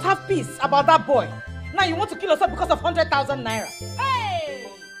spirit did not have peace about that boy. Now you want to kill yourself because of 100,000 naira. Hey!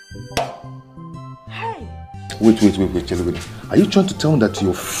 Hey! Wait, Chelugune. Are you trying to tell me that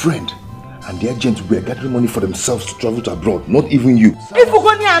your friend and the agent were gathering money for themselves to travel to abroad, not even you?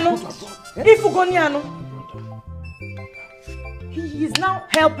 Ifugoniano! He is now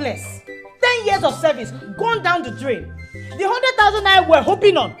helpless. 10 years of service gone down the drain. The 100,000 naira we're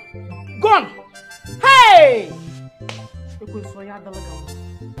hoping on, gone. Hey!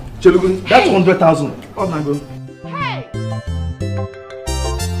 Chelugune, that's 100,000. Oh my God. Hey!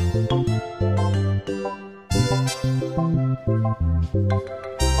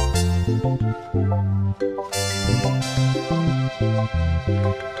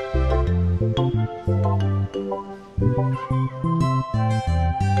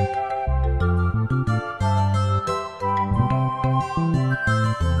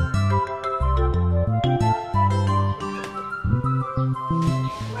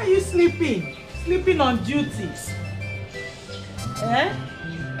 Why are you sleeping? Sleeping on duties. Eh?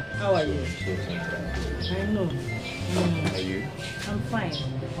 How are you? I know. Are you? I'm fine.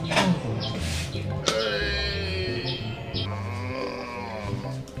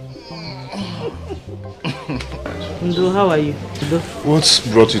 Ndo, how are you? What's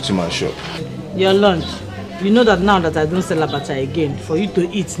brought you to my shop? Your lunch. You know that now that I don't sell abacha again, for you to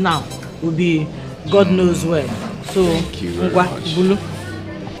eat now will be God knows where. So, thank you very much. Bulu.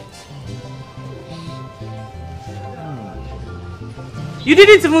 You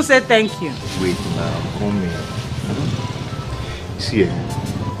didn't even say thank you. Wait now, come here. See,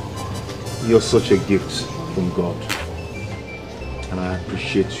 you're such a gift from God. And I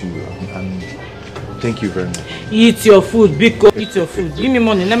appreciate you. And thank you very much. Eat your food, Biko. Eat your food. Give me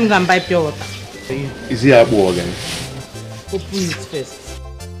money. Let me go and buy pure water for you. Is it apple again? Open it first.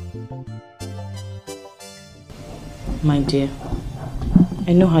 My dear,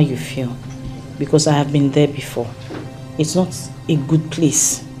 I know how you feel because I have been there before. It's not a good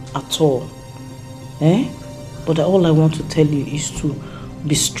place at all. But all I want to tell you is to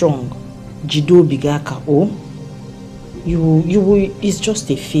be strong. Jido bigaka. Oh, you will. It's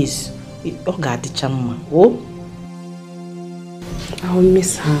just a phase. Oh, I'll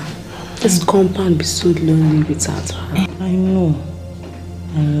miss her. This compound be so lonely without her. I know.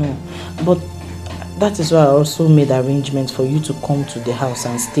 But that is why I also made arrangements for you to come to the house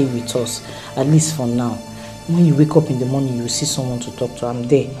and stay with us, at least for now. When you wake up in the morning, you will see someone to talk to. I'm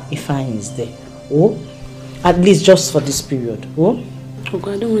there. Ifeanyi is there. Oh, at least just for this period. Oh,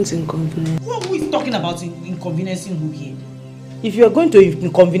 I don't want to inconvenience. Who is talking about inconveniencing who here? If you are going to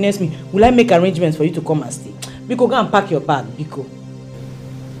inconvenience me, will I make arrangements for you to come and stay? Biko, go and pack your bag, Biko.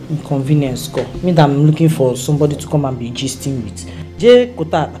 Inconvenience, go. Me that I'm looking for somebody to come and be gisting with. Je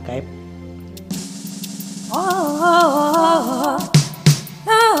kota akai.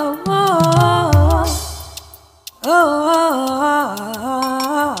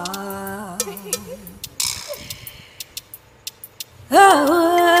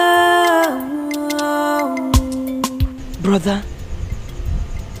 Brother,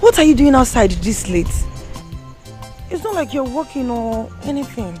 what are you doing outside this late? It's not like you're working or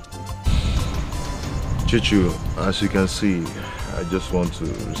anything. Chichu, as you can see, I just want to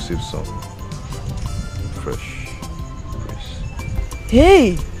receive some fresh breeze.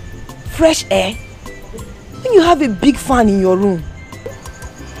 Hey, fresh air? When you have a big fan in your room.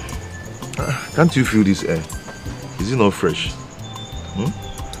 Can't you feel this air? Is it not fresh?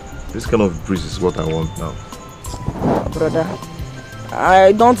 This kind of breeze is what I want now. Brother,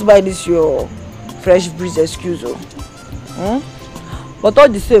 I don't buy this your fresh breeze excuse. But all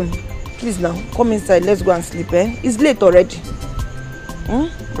the same, please now, come inside, let's go and sleep. It's late already.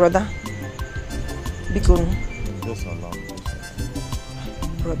 Brother? Biko. Just allow me.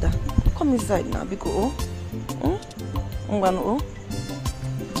 Brother, come inside now, Biko.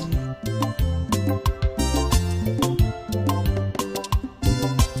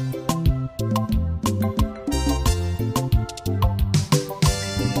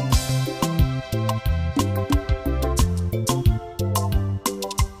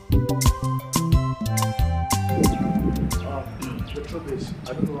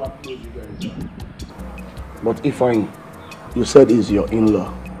 But Ifeanyi, you said he's your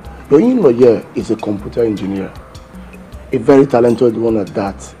in-law. Your in-law here is a computer engineer. A very talented one at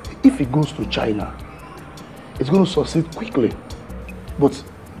that. If he goes to China, it's going to succeed quickly. But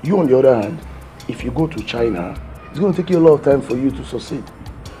you on the other hand, if you go to China, it's going to take you a lot of time for you to succeed.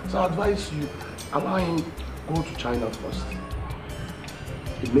 So I advise you, allow him go to China first.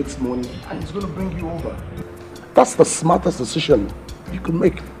 It makes money and it's going to bring you over. That's the smartest decision you can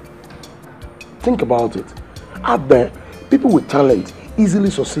make. Think about it. Out there, people with talent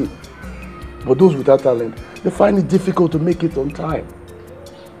easily succeed. But those without talent, they find it difficult to make it on time.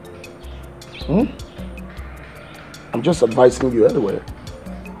 I'm just advising you anyway.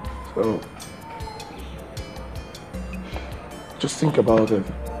 So, just think about it.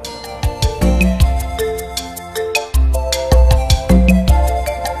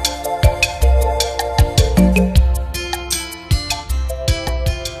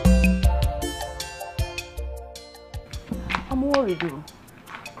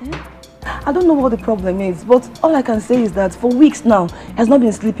 I don't know what the problem is, but all I can say is that for weeks now, he has not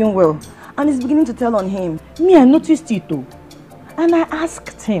been sleeping well. And it's beginning to tell on him. Me, I noticed it too. And I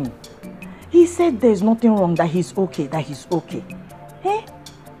asked him. He said there's nothing wrong, that he's okay,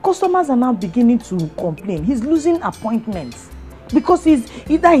 Customers are now beginning to complain. He's losing appointments. Because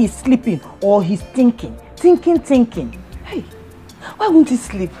either he's sleeping or he's thinking. Hey, why won't he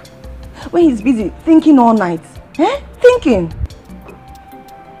sleep? When he's busy thinking all night. Thinking.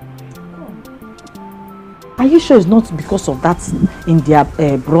 Are you sure it's not because of that in their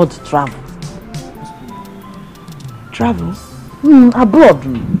broad travel? Travel? Abroad.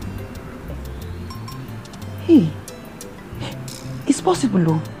 Hey, it's possible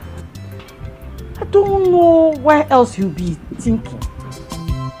though. I don't know why else you'll be thinking.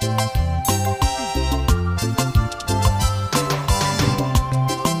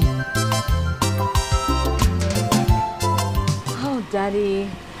 Daddy.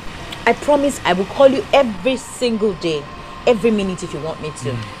 I promise I will call you every single day, every minute if you want me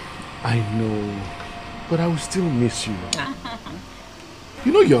to. I know, but I will still miss you.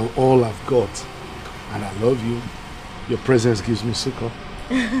 You know you're all I've got, and I love you. Your presence gives me succor.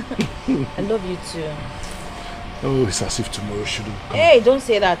 I love you too. Oh, it's as if tomorrow shouldn't come. Hey, don't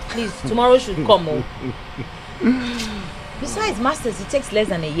say that, please. Tomorrow should come. Oh. Besides, Masters, it takes less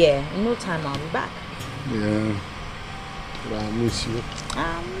than a year. In no time, I'll be back. Yeah, but I miss you.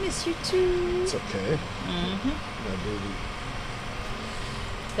 I miss you too. It's okay. My baby.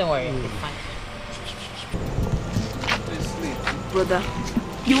 Don't worry, I'll be fine. Brother,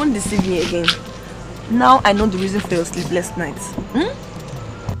 you won't deceive me again. Now I know the reason for your sleepless nights.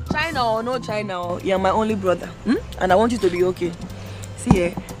 China or no China, you're my only brother. And I want you to be okay. See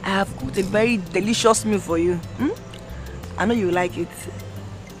here, I have cooked a very delicious meal for you. I know you like it.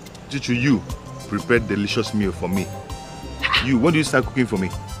 Chichu, you prepared delicious meal for me. You, when do you start cooking for me?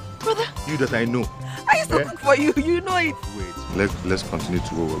 Brother. You that I know. I used to cook for you, you know it. Wait, let's continue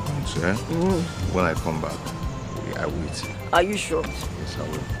to what we're going to, When I come back, I will eat. Are you sure? Yes, I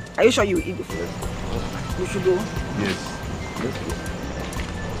will. Are you sure you will eat the food? You should go. Yes.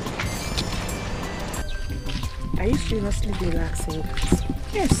 Are you seriously relaxing?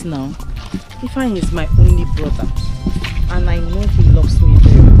 Yes, now. Ifeanyi is my only brother, and I know he loves me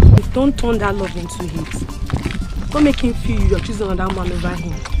very much. Don't turn that love into hate. Don't make him feel you're choosing another man over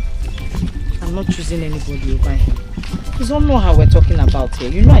him. I'm not choosing anybody over him. You don't know how we're talking about here.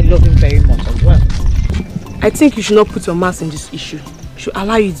 You know I love him very much as well. I think you should not put your mouth in this issue. You should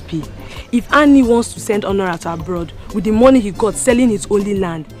allow it be. If Annie wants to send Onuora to abroad with the money he got selling his only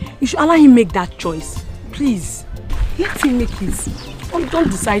land, you should allow him make that choice. Please, let him make it. Don't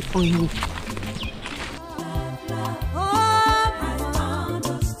decide for him.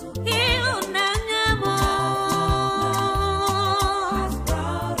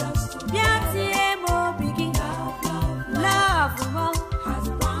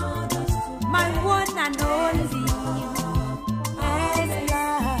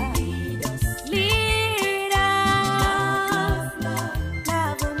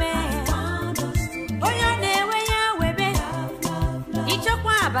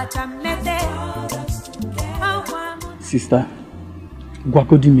 Sister,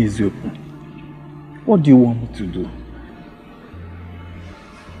 Gwakodi Mezioku, what do you want me to do?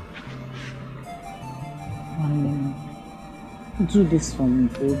 Do this for me,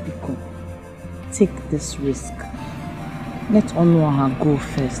 Obiko. Take this risk. Let Onuora go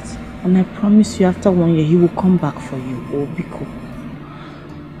first. And I promise you after 1 year, he will come back for you, Obiko.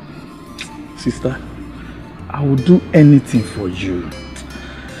 Sister, I will do anything for you.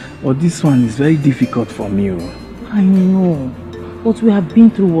 But this one is very difficult for me. I know, but we have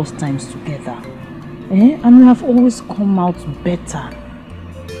been through worse times together. And we have always come out better.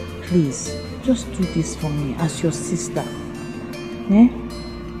 Please, just do this for me as your sister.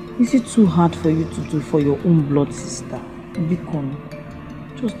 Is it too hard for you to do for your own blood sister? Bikon,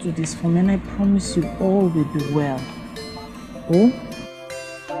 just do this for me and I promise you all will be well. Oh?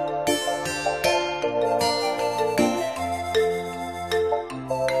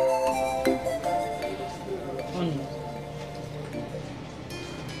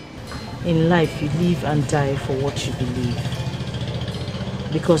 In life, you live and die for what you believe,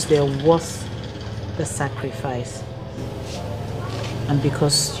 because they're worth the sacrifice, and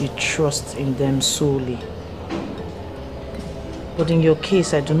because you trust in them solely. But in your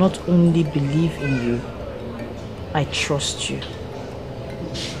case, I do not only believe in you, I trust you.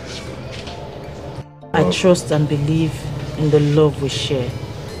 I trust and believe in the love we share,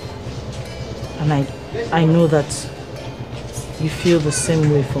 and I know that you feel the same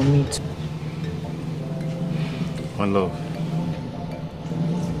way for me too. My love,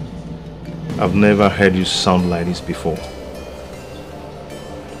 I've never heard you sound like this before.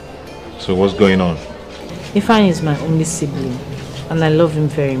 So what's going on? Ifeanyi is my only sibling and I love him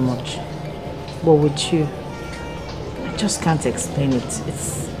very much. But with you, I just can't explain it.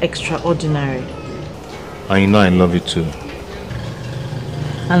 It's extraordinary. And you know I love you too.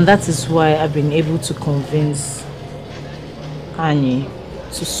 And that is why I've been able to convince Annie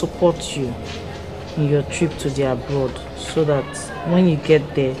to support you in your trip to the abroad, so that when you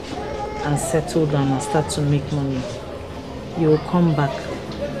get there and settle down and start to make money, you will come back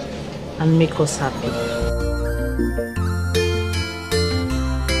and make us happy.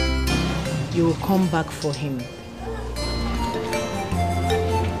 You will come back for him.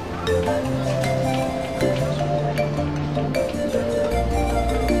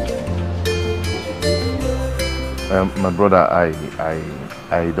 My brother,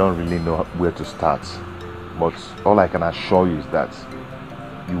 I don't really know where to start. But all I can assure you is that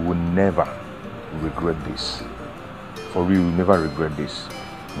you will never regret this. For real, you will never regret this.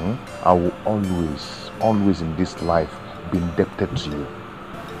 I will always in this life be indebted to you.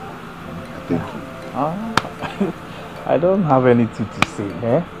 Thank you. I don't have anything to say,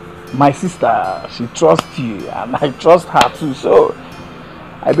 eh? My sister, she trusts you and I trust her too, so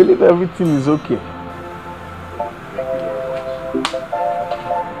I believe everything is okay.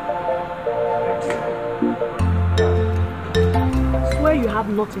 I swear you have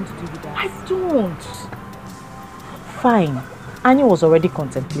nothing to do with that. I don't. Fine. Annie was already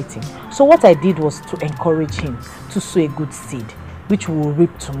contemplating. So what I did was to encourage him to sow a good seed, which we will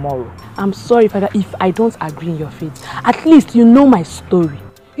reap tomorrow. I'm sorry, Father, if I don't agree in your faith. At least you know my story.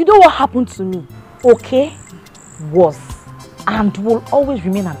 You know what happened to me. Okay? Was. And will always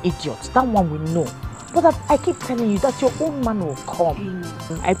remain an idiot. That one we know. But that I keep telling you that your own man will come.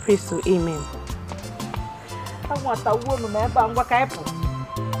 Amen. I pray so. Amen.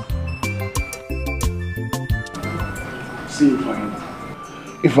 See,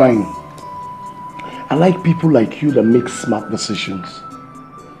 Ifeanyi, I like people like you that make smart decisions.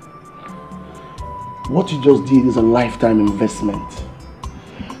 What you just did is a lifetime investment.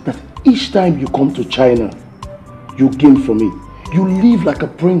 That each time you come to China, you gain from it. You live like a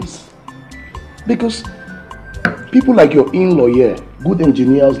prince. Because people like your in-law here, good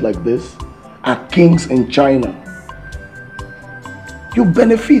engineers like this, are kings in China. You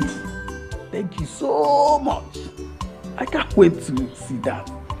benefit. Thank you so much. I can't wait to see that.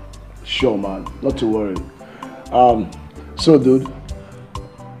 Sure, man. Not to worry. So, dude,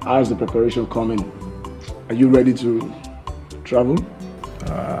 how's the preparation coming? Are you ready to travel?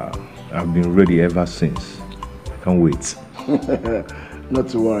 I've been ready ever since. I can't wait. Not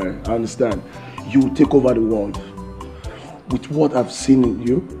to worry. I understand. You will take over the world. With what I've seen in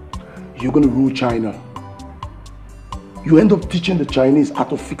you, you're going to rule China. You end up teaching the Chinese how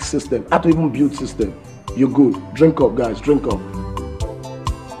to fix system, how to even build system. You're good. Drink up, guys. Drink up.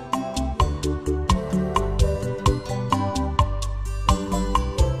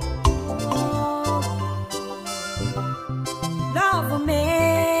 Love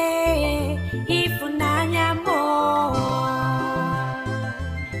me, if unanya mo.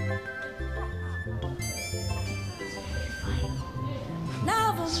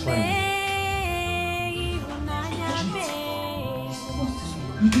 Love me, if unanya me.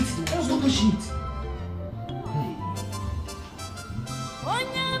 What's the shit?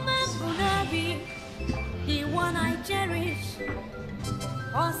 The one I cherish.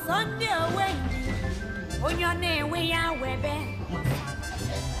 On Sunday, Wendy, on your name, we are webbing.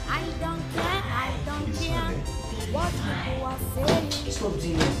 I don't care what people are saying. Stop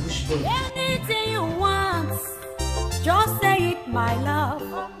doing that bush boy. Anything you want, just say it, my love.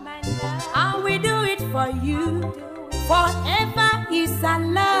 I will do it for you. Forever is a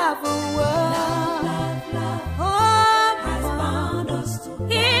love world. Oh, has bound us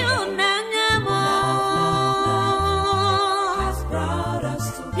together.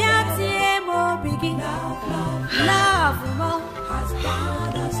 Love has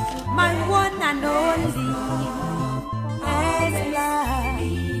brought us together. My one and only. Yes, love.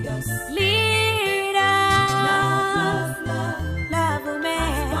 Lead us. Love me.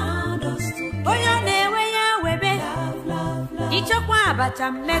 Oh, your name, where you webe. It's a quabata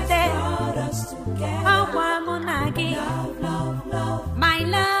mete. Oh, Wamunagi. My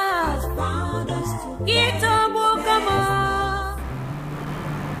love. It's a bookamo.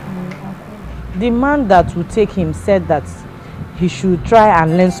 The man that will take him said that he should try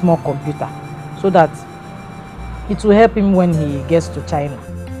and learn small computer so that it will help him when he gets to China.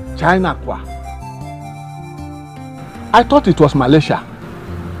 China kwa? I thought it was Malaysia.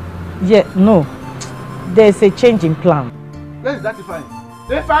 Yeah, no. There's a change in plan. Where is that Ifeanyi?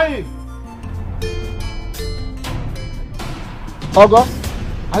 Ifeanyi! Ogo,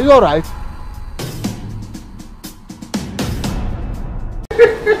 are you alright?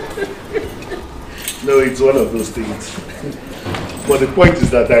 No, it's one of those things. But the point is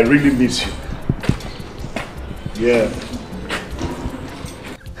that I really miss you. Yeah.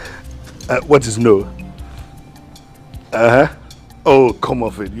 What is no? Oh, come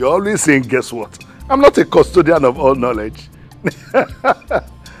off it. You're always saying, guess what? I'm not a custodian of all knowledge.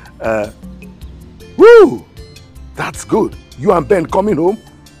 Woo! That's good. You and Ben coming home?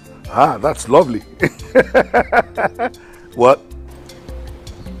 Ah, that's lovely. What?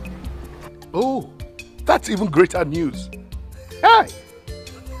 Oh, that's even greater news. Hi!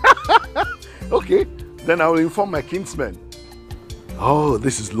 Okay, then I will inform my kinsmen. Oh,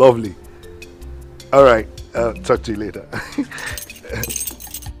 this is lovely. All right, talk to you later.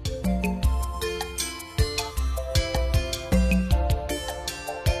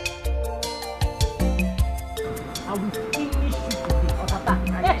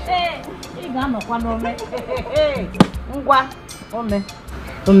 Ngwa.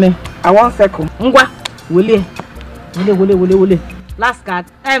 Ome. I want second. Ngwa. Wole. Last card.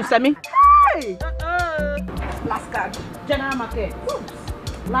 Semi. Hey. Last card. General market.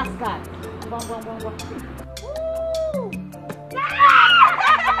 Last card. Go.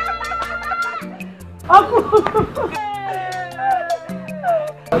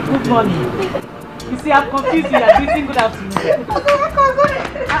 Good morning. You see, I'm confused. You are greeting good afternoon.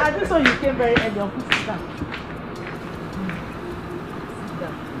 I just saw you came very early. Uncle, sit down.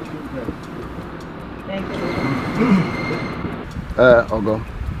 Thank you. Ogo.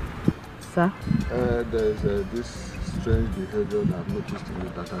 Sir? There's this strange behavior that I've noticed in you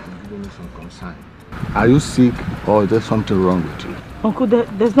that has been giving me some concern. Are you sick or is there something wrong with you? Uncle,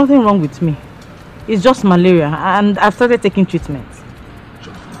 there's nothing wrong with me. It's just malaria and I've started taking treatment.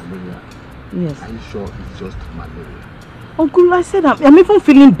 Just malaria? Yes. Are you sure it's just malaria? Uncle, I said I'm even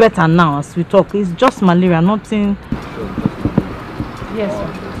feeling better now as we talk. It's just malaria, nothing. Yes, sir.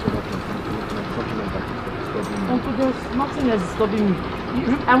 Uncle, there's nothing else disturbing me.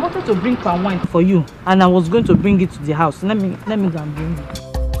 I wanted to bring palm wine for you and I was going to bring it to the house. Let me go and bring it.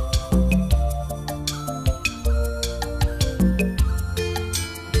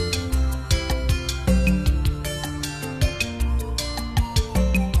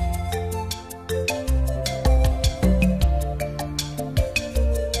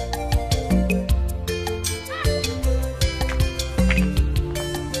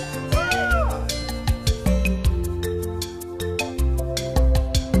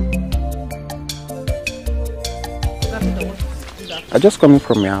 I just coming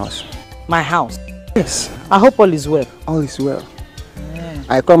from your house. My house? Yes. I hope all is well. All is well. Yeah.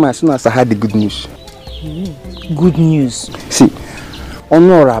 I come as soon as I had the good news. Good news? See,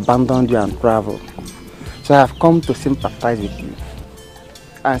 Onuora abandoned you and traveled. So I have come to sympathize with you.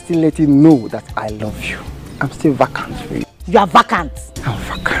 And still let you know that I love you. I'm still vacant for you. You are vacant? I'm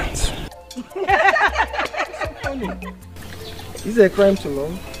vacant. Is it a crime to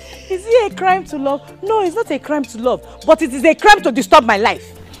love? Is it a crime to love? No, it's not a crime to love, but it is a crime to disturb my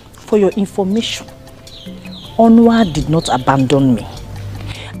life. For your information, Onuora did not abandon me.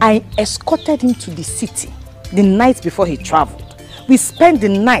 I escorted him to the city the night before he traveled. We spent the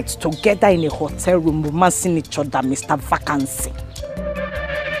night together in a hotel room romancing each other, Mr. Vacancy.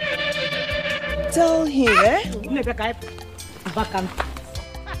 Tell him, eh? Vacancy.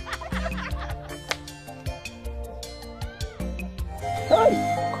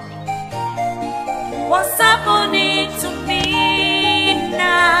 What's happening to me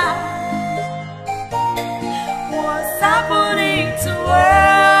now? What's happening to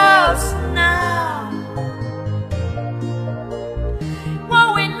us now?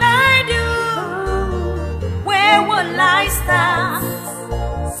 What will I do? Where will I start?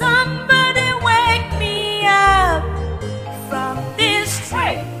 Somebody wake me up from this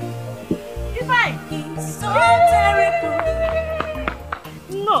dream. It's so terrible.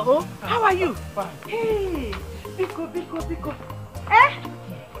 No, how are you? Fine. Hey, Biko.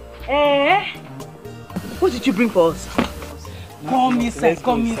 What did you bring for us? Come inside.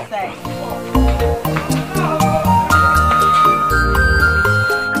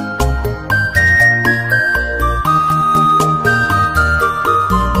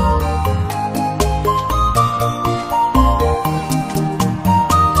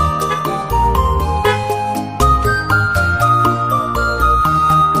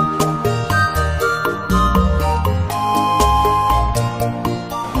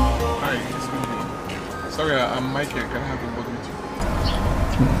 Can I have a word with you?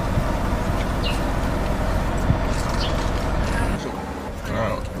 So,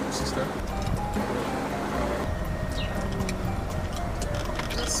 sister.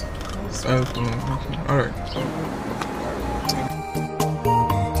 All right.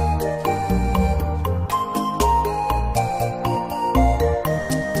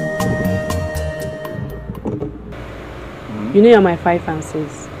 You know you're my 5 and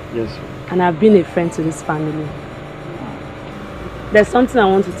 6. Yes. And I've been a friend to this family. There's something I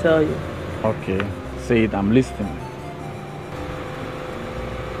want to tell you. Okay, say it, I'm listening.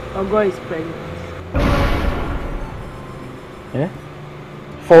 Ogo is pregnant. Yeah?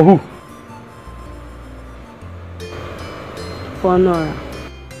 For who? For Onuora.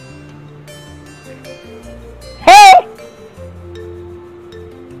 Hey!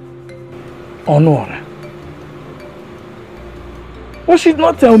 Onuora. What should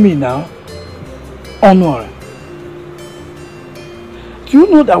not tell me now? Onuora. Do you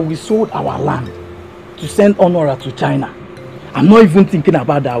know that we sold our land to send Onuora to China? I'm not even thinking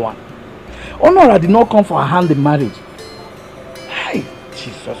about that one. Onuora did not come for her hand in marriage. Hey,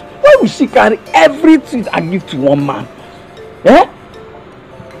 Jesus. Why will she carry everything I give to one man? Eh?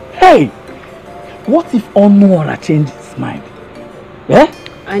 Hey, what if Onuora changes his mind? Eh?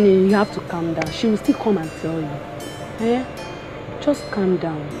 Annie, you have to calm down. She will still come and tell you. Eh? Just calm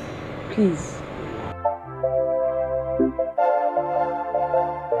down, please.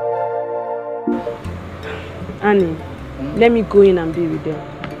 Annie, let me go in and be with them.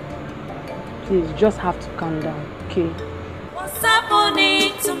 Please, you just have to calm down, okay? What's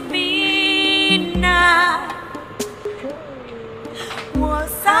happening to me now?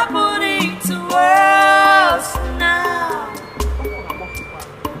 What's happening to us now?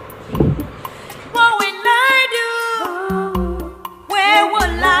 What will I do? Where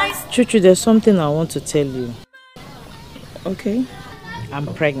will I stay? Chuchu, there's something I want to tell you. Okay. I'm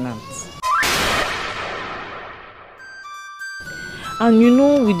pregnant. And you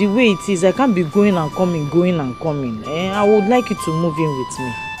know, with the way it is, I can't be going and coming. I would like you to move in with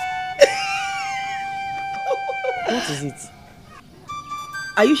me. What is it?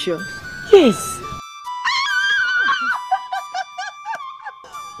 Are you sure? Yes.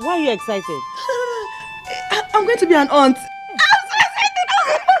 Why are you excited? I'm going to be an aunt.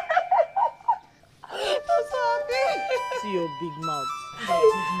 See your big mouth.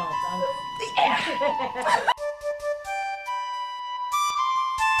 Big mouth.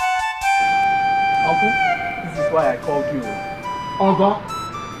 Uncle, this is why I called you. Uncle,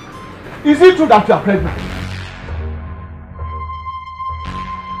 is it true that you are pregnant?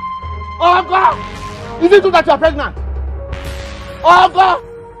 Uncle, is it true that you are pregnant? Uncle,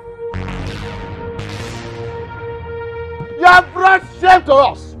 you have brought shame to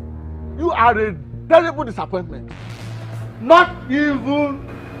us. You are a terrible disappointment. Not even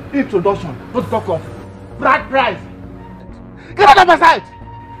introduction, not talk of bride price. Get out of my sight!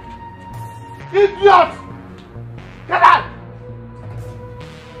 Idiot! Get out!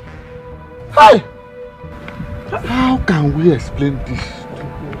 Hey! How can we explain this?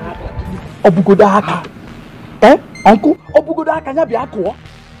 Obugodaka. Eh? Uncle? Obugodaka nya biako.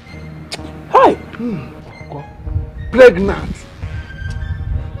 Hey! Pregnant.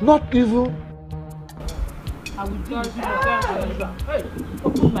 Not even. I will do it. Hey,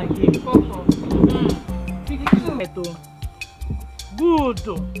 open my game. Good.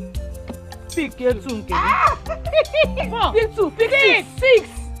 Pick it soon, Pick two. Pick six.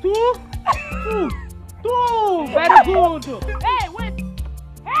 Two. Very good. Hey, wait.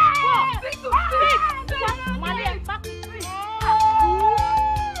 Hey, 4. 6. Money and back to 3.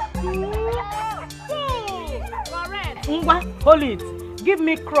 2. Correct. Hold it. Give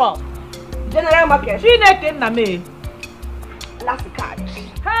me cross. General market. Chineke na me. Last card.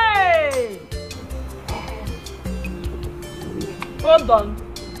 Hey. Hold on.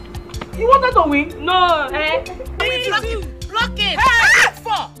 You wanted to win? No. Eh? Block it. Hey.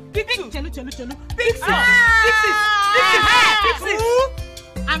 4. Pick 2. Chelu. Pick 6. Pick 6.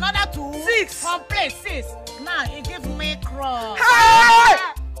 Another 2. 6. Complete 6. Now he give me cross. Hey!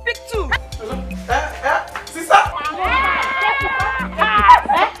 Pick 2. Sister!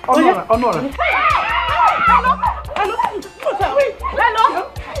 Onuora.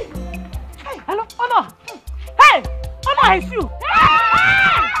 Hello, Honor. Hey, Honor, it's you.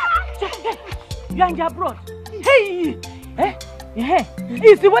 You are abroad. Hey,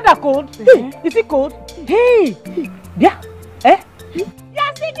 is the weather cold? Hey, is it cold? Hey, yeah, Yes,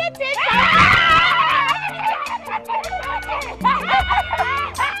 he did it.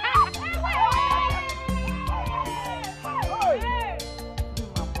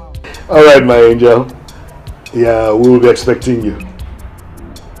 All right, my angel. Yeah, we will be expecting you.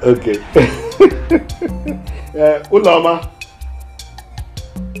 Okay. Ulama.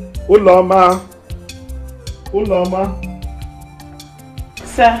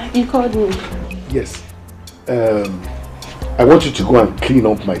 Sir, you called me. Yes. I want you to go and clean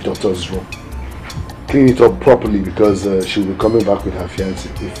up my daughter's room. Clean it up properly because she'll be coming back with her fiancé.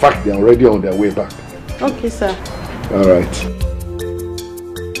 In fact, they're already on their way back. Okay, sir. All right.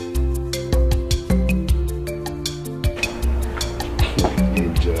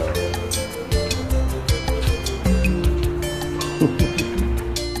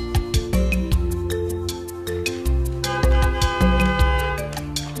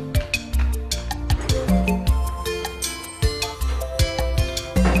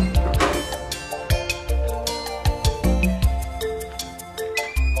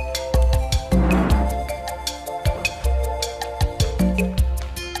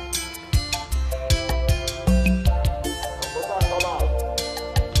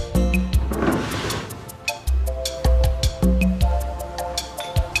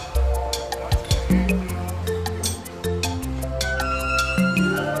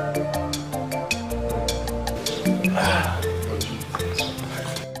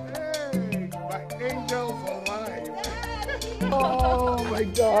 my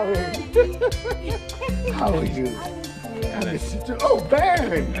darling. How are you? I miss you too. Oh,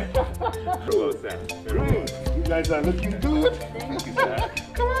 Ben! Hello, sir. Good. You guys are looking good. Thank you, sir.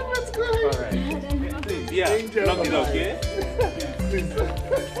 Come on, let's go. All right. Please, yeah. Lock it up, yeah?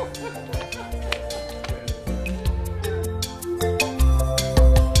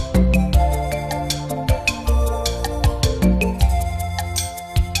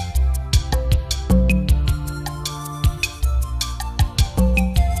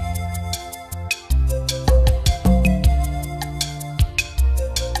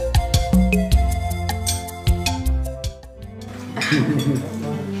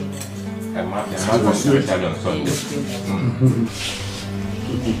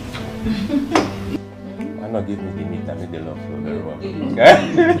 Why not give me the meat and make the love flow very well?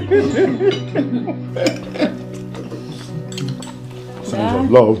 Signs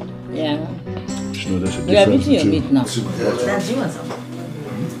of love. Yeah. You know, there's a We are difference eating your between- meat now. See my Dad, water. do you want some?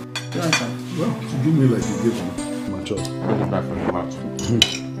 You want some? Well, give me like you give me my child. Put it back from your mouth.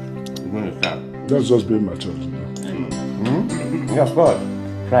 You're going to start. That's just being my child. Yeah, of course.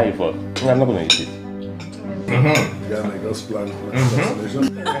 Try it first. I'm not going to eat it. Yeah, like us plan assassination.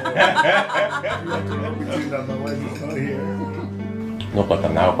 You have to know between that my wife is not here. No cut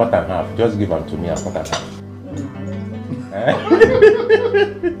them now, cut them half. Just give them to me, I'll cut them half.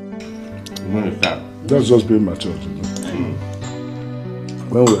 You're going to start. That's just being my child.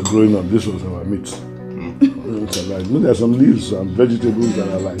 When we were growing up, this was our meat. It's alive. You know, there are some leaves and vegetables that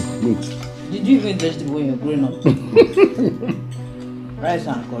are like meat. Did you even vegetable when you were growing up? Rice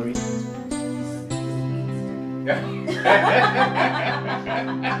and curry.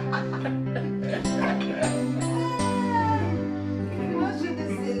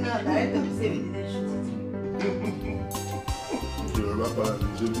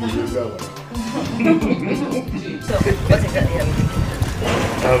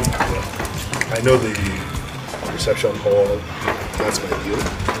 I know the reception hall, that's my deal.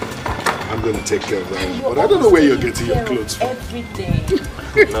 I'm going to take care of that. But I don't know where you're getting your clothes from.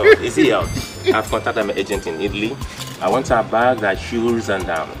 Everything. No, is he out? I've contacted my agent in Italy. I want her bag, her shoes, and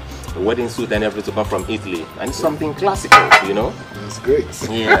the wedding suit and everything to come from Italy. And it's something classical, you know? That's great.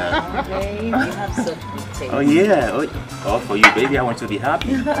 Yeah. Babe, you have such good taste. Oh, yeah. Oh, for you, baby, I want you to be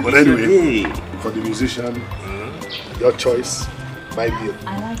happy. But anyway, for the musician, your choice, my deal.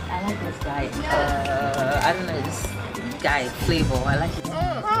 I like this guy. I don't know, this guy, Flavor. I like it.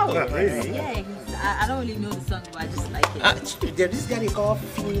 Oh, really? Yeah, I don't really know the song, but I just like it. There's this guy they call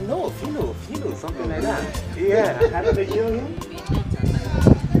Fino, something like that. Yeah, how do they show him?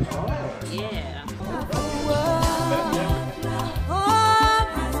 Yeah.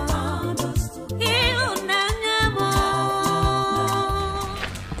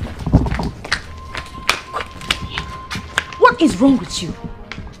 What is wrong with you?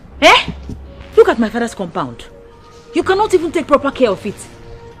 Eh? Look at my father's compound. You cannot even take proper care of it.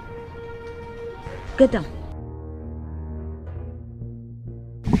 Get down.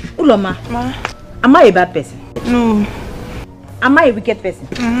 Uloma, Ma. Am I a bad person? No. Am I a wicked person?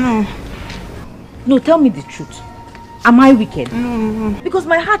 No. No, tell me the truth. Am I wicked? No. Because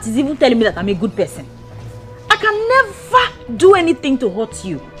my heart is even telling me that I'm a good person. I can never do anything to hurt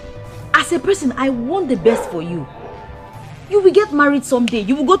you. As a person, I want the best for you. You will get married someday.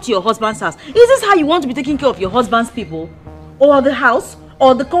 You will go to your husband's house. Is this how you want to be taking care of your husband's people? Or the house?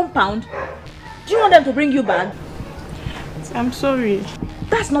 Or the compound? Do you want them to bring you back? I'm sorry.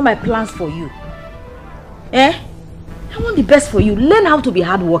 That's not my plans for you. Eh? I want the best for you. Learn how to be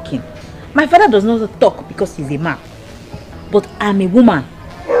hardworking. My father does not talk because he's a man. But I'm a woman.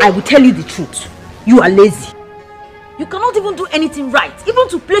 I will tell you the truth. You are lazy. You cannot even do anything right. Even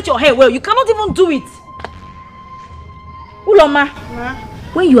to plait your hair well, you cannot even do it. Uloma,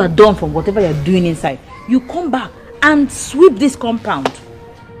 when you are done from whatever you're doing inside, you come back and sweep this compound.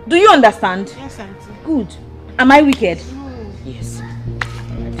 Do you understand? Yes, Auntie. Good. Am I wicked? No. Yes.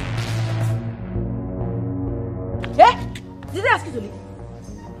 Eh? Did I ask you to leave?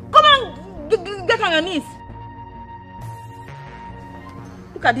 Come on, get on your knees.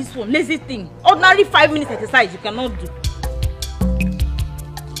 Look at this one, lazy thing. Ordinary 5 minutes exercise you cannot do.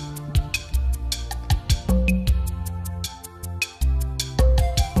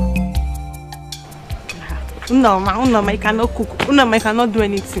 Unoma, you cannot cook. Unoma, you cannot do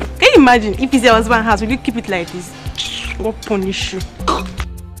anything. Can you imagine if it's your husband's house, will you keep it like this? God punish you.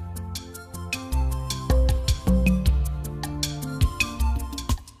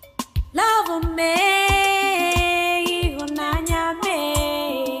 Love me, unanya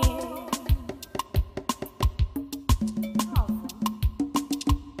me.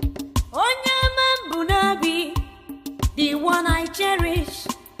 Onyama bunabi, the one I cherish.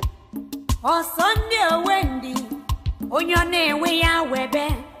 Oh Sunday Wendy, on your name we are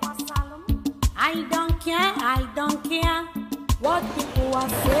webe. I don't care what people are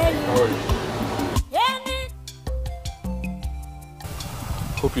saying.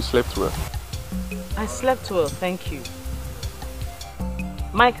 Hope you slept well. I slept well, thank you.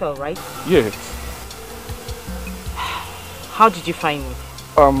 Michael, right? Yes. How did you find me?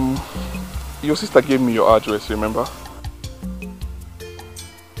 Your sister gave me your address, remember?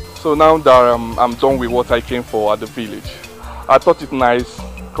 So now that I'm done with what I came for at the village, I thought it nice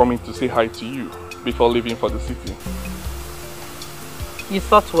coming to say hi to you before leaving for the city. You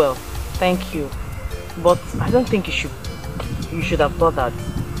thought well, thank you. But I don't think you should have bothered.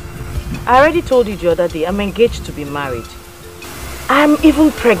 I already told you the other day, I'm engaged to be married. I'm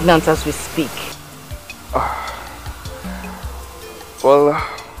even pregnant as we speak. Well,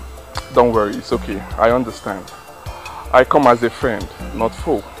 don't worry, it's okay. I understand. I come as a friend, not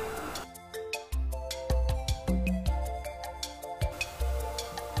foe.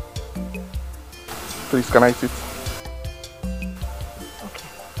 Please, can I sit? Okay.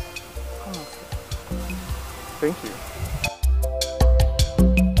 Come on. Thank you.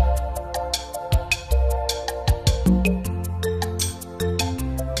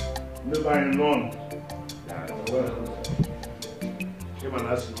 Nobody known.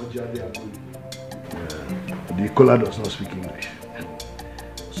 The caller does not speak English.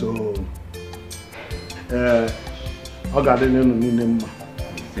 So, I got in the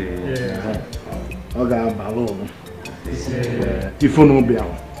I got a balloon. If you know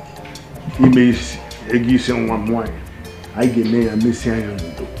Bill, he makes a gift one wine. I get me a messiah.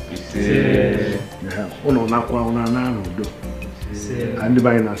 Oh, no, not one and the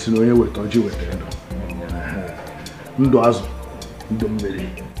buying us in a way with Toji with them. Ndoazo, Ndombele.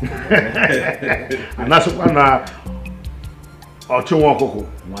 And that's one Ocho Wakoko,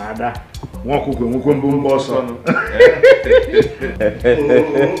 Wada, Wakoko, Mukumbu Bosso.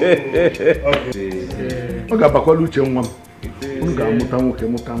 Okay, Bakoluche, one. Unga Mutamuke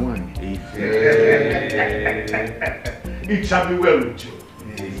Mutamani. It shall be well with you.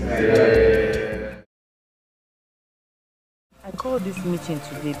 I called this meeting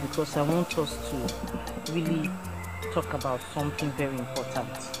today because I want us to really talk about something very important.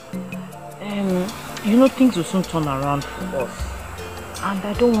 You know, things will soon turn around for us. And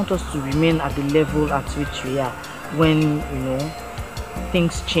I don't want us to remain at the level at which we are when, you know,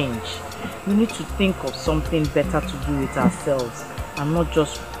 things change. We need to think of something better to do with ourselves and not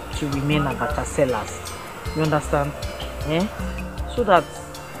just to remain abacha sellers. You understand? So that,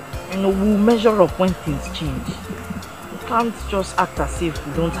 you know, we'll measure up when things change. We can't just act as if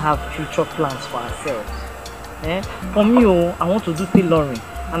we don't have future plans for ourselves. For me, I want to do tailoring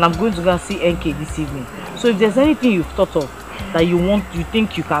and I'm going to go and see NK this evening. So if there's anything you've thought of that you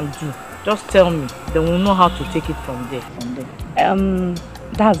think you can do, just tell me. Then we'll know how to take it from there.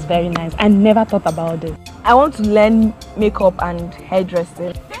 That's very nice. I never thought about it. I want to learn makeup and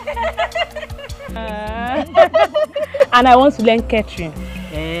hairdressing. And I want to learn catering.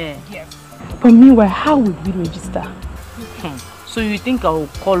 Yes. But meanwhile, how would we register? So you think I will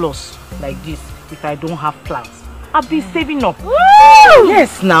call us like this if I don't have plans? I've been saving up. Woo!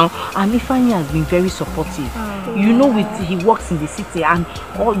 Yes, now. And Ifeanyi has been very supportive. You know, he works in the city and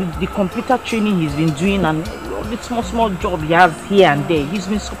all the computer training he's been doing and all the small job he has here and there. He's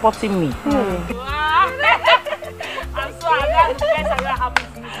been supporting me. I'm so happy. That's the best happened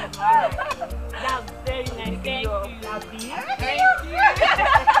to me. That's very nice. Thank you. Happy. Thank you.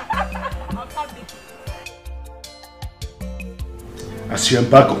 I'll talk to you. As you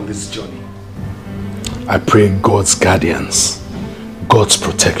embark on this journey, I pray God's guidance, God's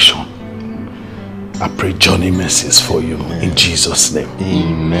protection. I pray journey mercies for you in Jesus' name.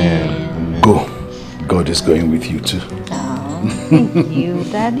 Amen. Go. God is going with you too. Oh, thank you,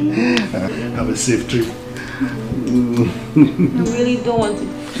 Daddy. Have a safe trip. I really don't want to.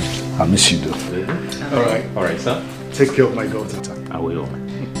 I miss you though. All right, sir. Take care of my daughter. I will.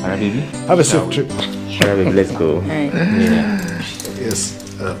 Alright, baby. Have a safe trip. Alright, baby, let's go. Right. Yeah. Yes.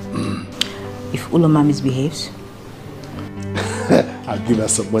 If Uloma misbehaves, I'll give her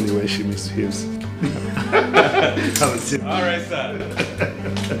some money when she misbehaves. Alright, sir.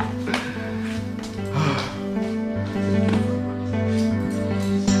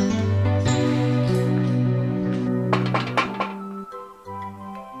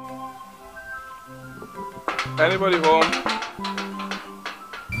 Anybody home?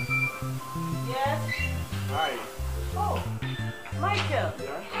 Yes. Hi. Oh, Michael.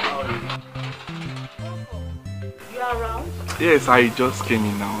 How are you? You are around? Yes, I just came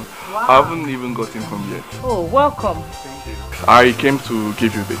in now. Wow. I haven't even gotten home yet. Oh, welcome. Thank you. I came to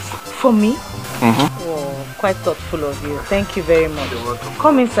give you this. For me? Mm-hmm. Oh, quite thoughtful of you. Thank you very much. You're welcome.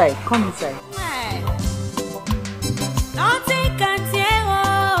 Come inside. Come inside. Nothing can tear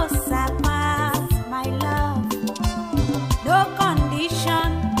us apart, my love. No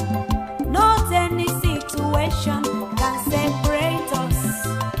condition, not any situation can separate us.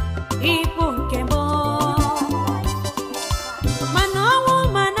 Even Kemo. Manowo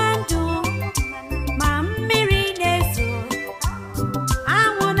manandu, mamiri nezu. I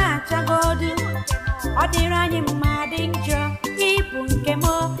wanna chagodu. Odirani madinjo, even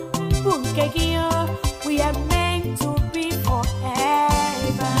Kemo, Punkegio. We are meant to be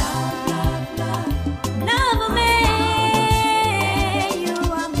forever. Love me, you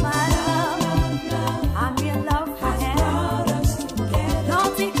are my love. I'm your love forever.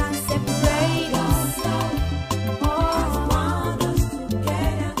 Nothing can separate us. Oh,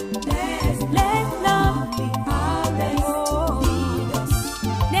 let love be always lead us.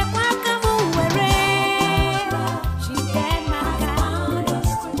 She can make us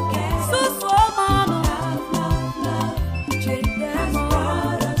so mama.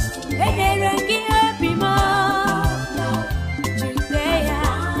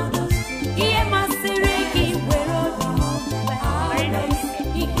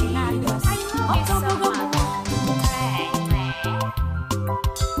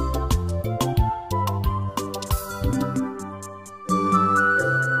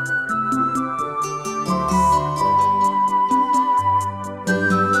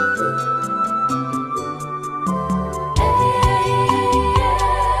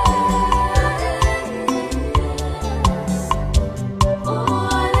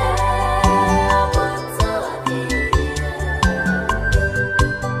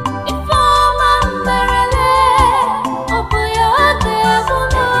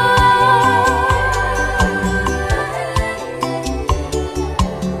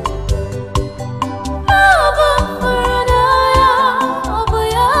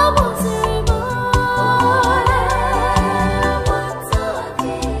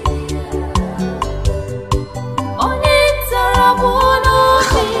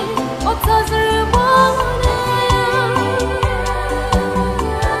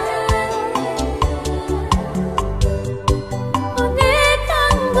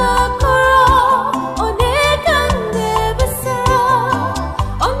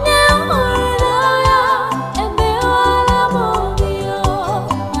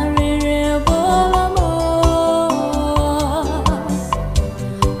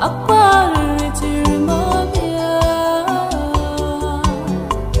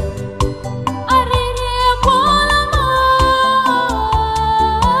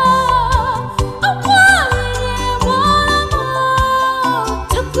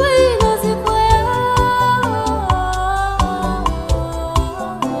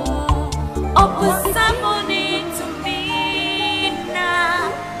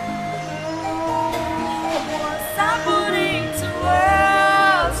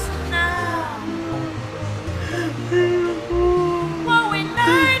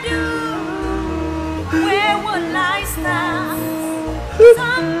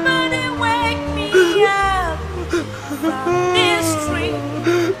 Somebody wake me up from this dream.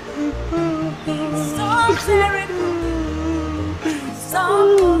 It's so terrible, so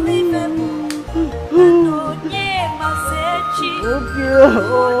unbelievable. No, yeah, my searching.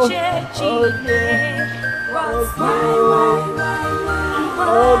 Okay,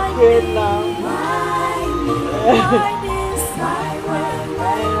 now. Why this?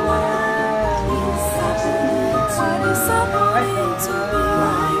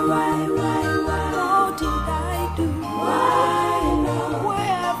 What did I do?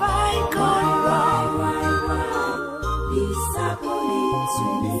 Where have I gone wrong? This happening to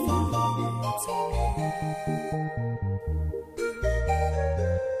me.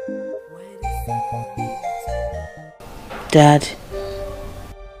 Dad,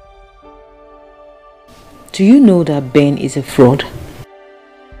 do you know that Ben is a fraud?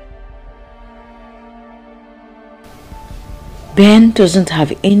 Ben doesn't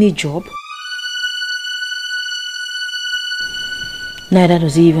have any job. Neither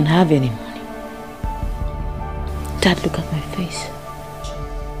does he even have any money. Dad, look at my face.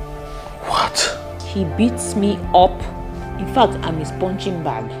 What? He beats me up. In fact, I'm his punching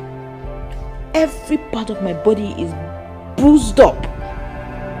bag. Every part of my body is bruised up.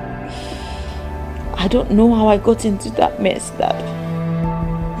 I don't know how I got into that mess, Dad.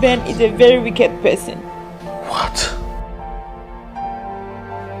 Ben is a very wicked person. What?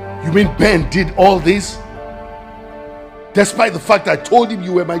 You mean Ben did all this? Despite the fact I told him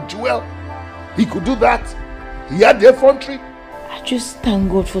you were my jewel? He could do that? He had the effrontery? I Just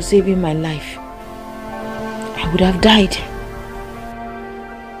thank God for saving my life. I would have died.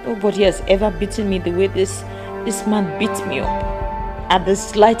 Nobody has ever beaten me the way this man beat me up at the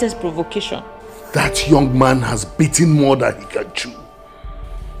slightest provocation. That young man has beaten more than he can chew.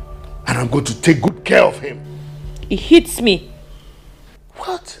 And I'm going to take good care of him. He hits me.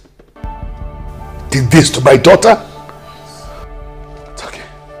 What? Did this to my daughter? It's okay.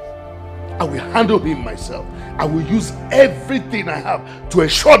 I will handle him myself. I will use everything I have to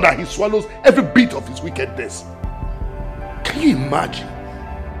ensure that he swallows every bit of his wickedness. Can you imagine?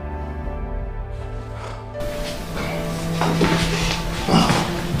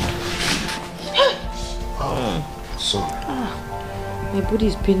 Sorry. My body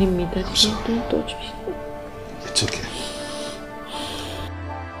is paining me. Daddy, don't touch me. It's okay.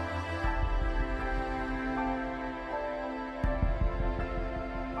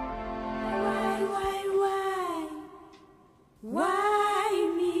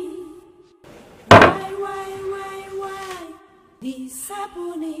 Why me? Why this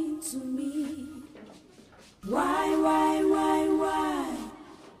happening to me? Why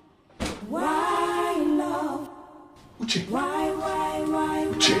love? Uche. Why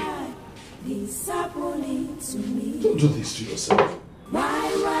this happening to me? Don't do this to yourself.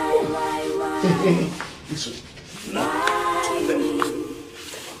 Why This way. why me?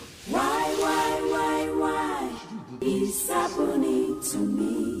 Why this happening to me?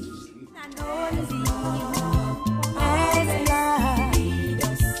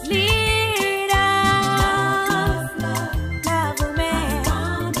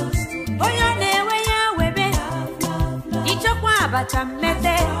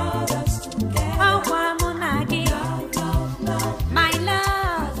 My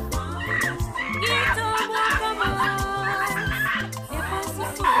love,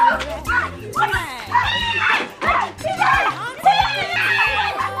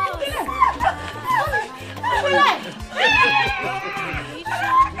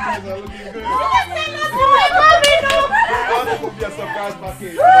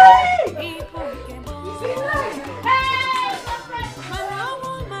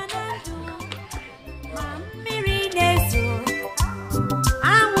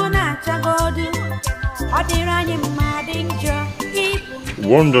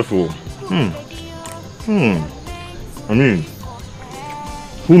 Wonderful. I mean,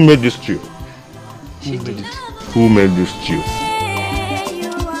 who made this stew? She did it. Who made this stew?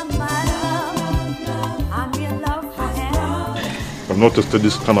 I've not tasted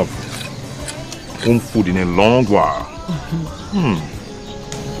this kind of home food in a long while.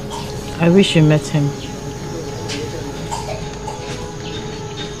 I wish you met him.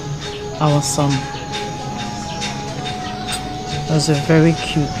 Our son was a very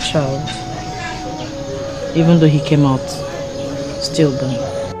cute child, even though he came out stillborn.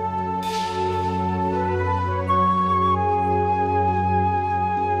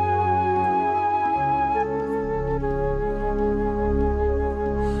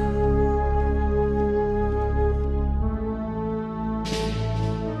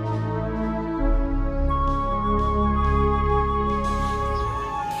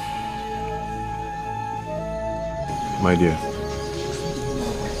 My dear,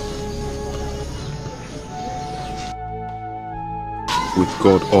 with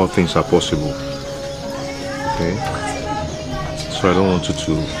God all things are possible, okay? So I don't want you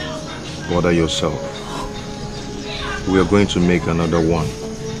to bother yourself. We are going to make another one,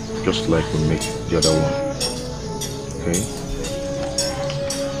 just like we make the other one, okay?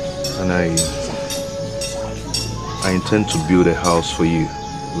 And I intend to build a house for you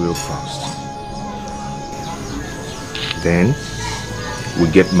real fast. Then we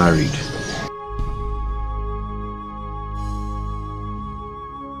get married.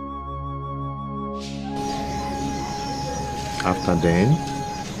 After then,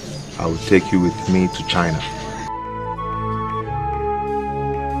 I will take you with me to China.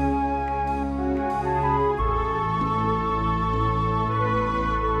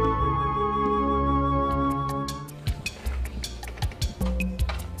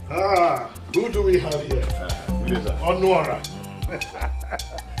 Who do we have here? Onuora.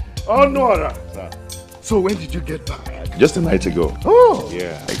 Onuora. So when did you get back? Just a night ago. Oh.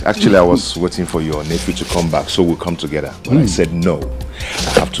 Yeah. Actually, I was waiting for your nephew to come back so we'll come together. But I said no.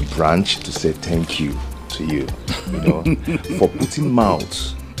 I have to branch to say thank you to you, for putting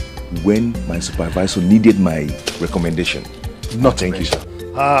mouth when my supervisor needed my recommendation. Not to mention,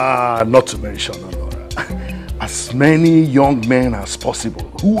 Onuora. As many young men as possible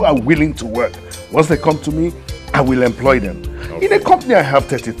who are willing to work, once they come to me, I will employ them. Okay. In a company I have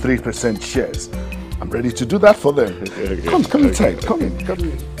 33% shares. I'm ready to do that for them. Okay. Come inside. Come in.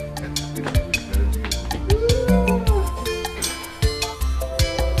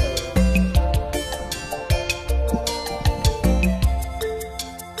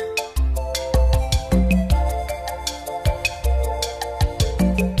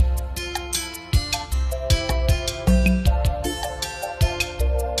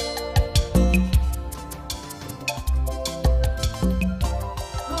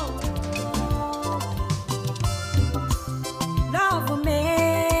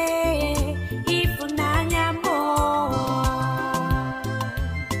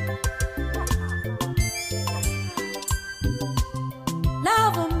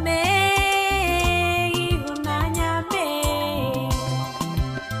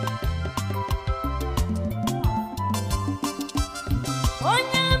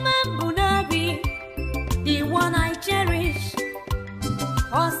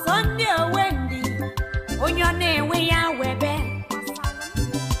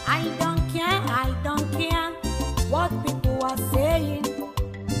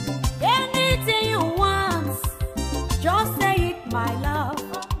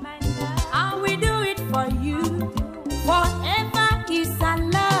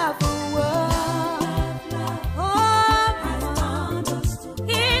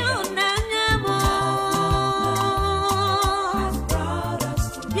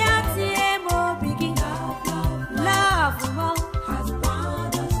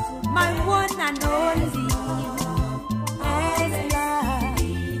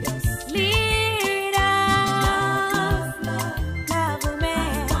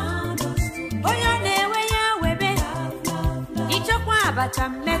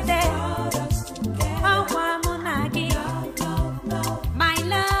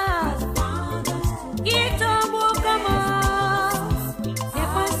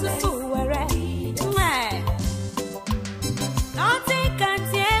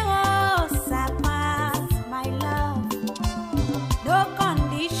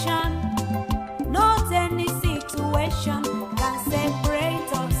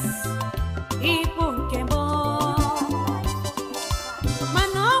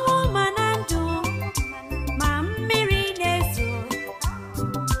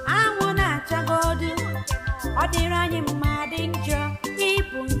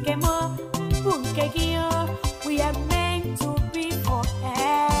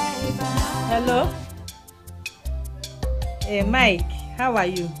 Mike, how are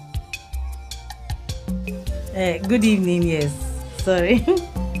you? Good evening, yes. Sorry.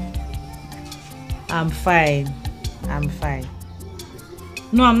 I'm fine.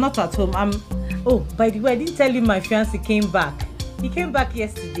 No, I'm not at home. Oh, by the way, I didn't tell you my fiancé came back. He came back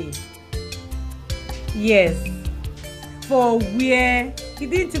yesterday. Yes. For where? He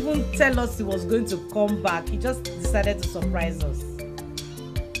didn't even tell us he was going to come back. He just decided to surprise us.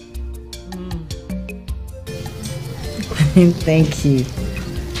 Thank you.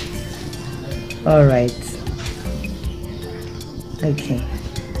 All right. Okay.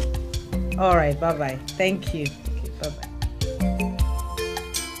 All right. Bye-bye. Thank you. Okay, bye-bye.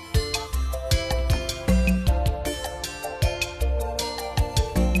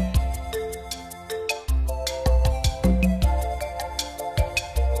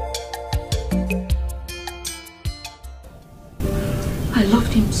 I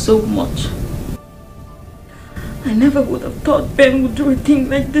loved him so much. I never would have thought Ben would do a thing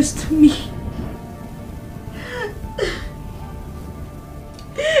like this to me.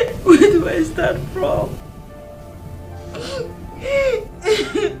 Where do I start from?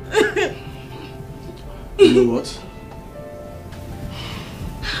 You know what?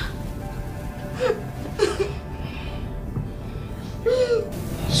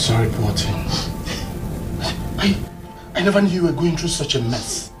 Sorry, poor thing. I never knew you were going through such a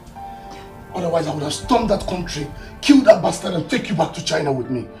mess. Otherwise, I would have stormed that country, killed that bastard, and take you back to China with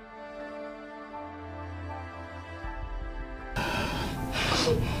me.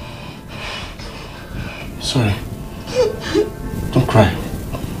 Sorry. Don't cry.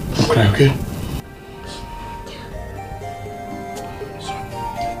 Don't cry, okay?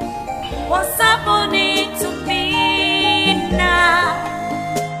 What's happening to me now?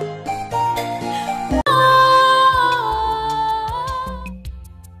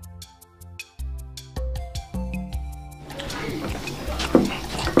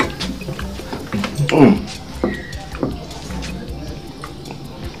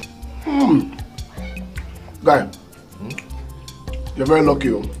 Guy, you're very lucky.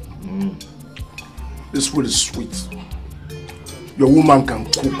 This food is sweet. Your woman can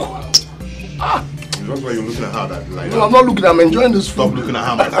cook. That's why you're looking at her that like No, I'm not looking. I'm enjoying this food. Stop looking at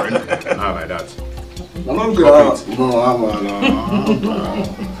her, my friend. Not like that. I'm not good. No.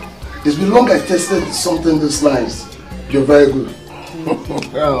 It's been long I tasted something this nice. You're very good. You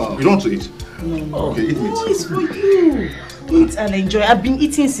don't want to eat? No. Okay, eat meat. No, it's for you. Eat and enjoy. I've been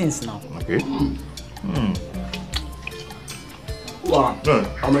eating since now. Okay. Wow. Yeah.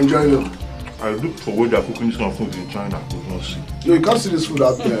 I'm enjoying it. I look for where they're cooking this kind of food in China. I could not see. No, you can't see this food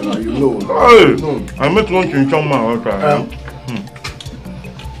out there now, you know. Hey! No. I met lunch in Chioma.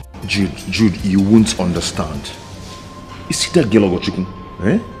 Jude, you won't understand. You see that girl over chicken?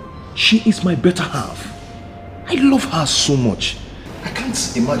 Eh? She is my better half. I love her so much. I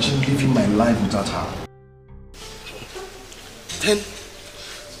can't imagine living my life without her. Then,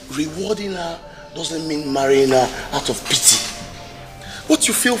 rewarding her doesn't mean marrying her out of pity. What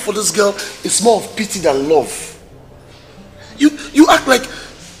you feel for this girl is more of pity than love. You act like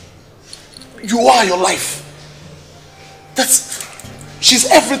you are your life. She's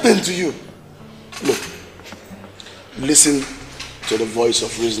everything to you. Look, listen to the voice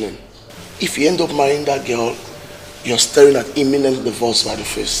of reasoning. If you end up marrying that girl, you're staring at imminent divorce by the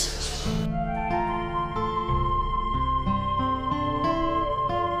face.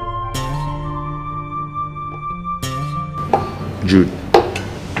 Jude,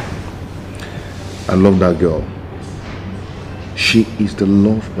 I love that girl. She is the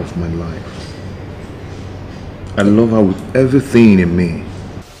love of my life. I love her with everything in me.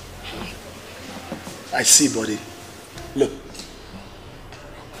 I see, buddy. Look,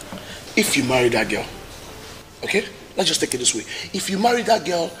 if you marry that girl, okay? Let's just take it this way. If you marry that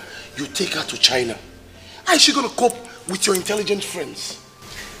girl, you take her to China. How is she going to cope with your intelligent friends?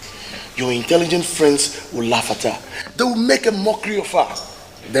 Your intelligent friends will laugh at her. They will make a mockery of her.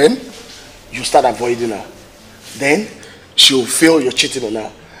 Then, you start avoiding her. Then, she'll feel you're cheating on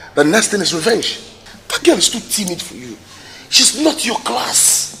her. The next thing is revenge. That girl is too timid for you. She's not your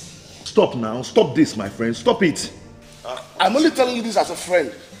class. Stop now. Stop this, my friend. Stop it. I'm only telling you this as a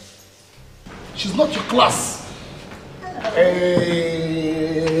friend. She's not your class.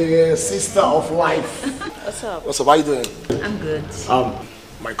 Hey, sister of life. What's up? What's up? How you doing? I'm good.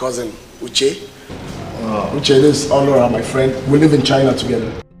 My cousin, Uche. Uche, this is Onuora, my friend. We live in China together.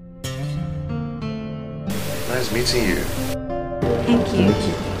 Nice meeting you. Thank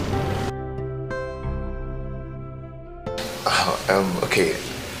you. Okay.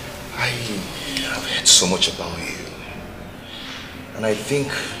 I have heard so much about you. And I think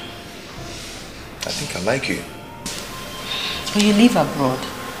I like you. When you live abroad,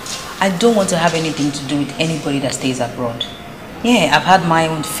 I don't want to have anything to do with anybody that stays abroad. Yeah, I've had my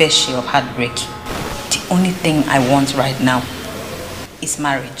own fair share of heartbreak. The only thing I want right now is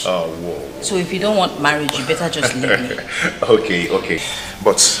marriage. Oh, whoa. So if you don't want marriage, you better just leave me. Okay.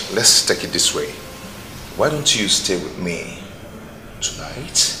 But let's take it this way. Why don't you stay with me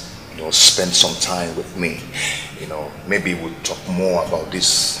tonight? Spend some time with me. Maybe we'll talk more about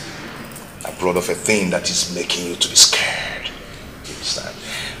this abroad of a thing that is making you to be scared. You understand?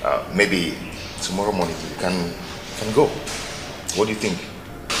 Maybe tomorrow morning you can go. What do you think?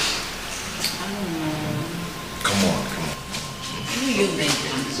 I don't know. Come on. You make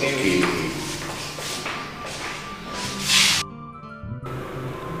it. Okay.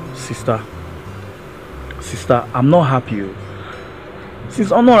 Sister, I'm not happy.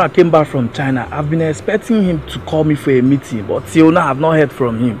 Since Onuora came back from China, I've been expecting him to call me for a meeting, but till now I've not heard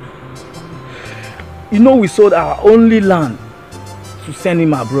from him. We sold our only land to send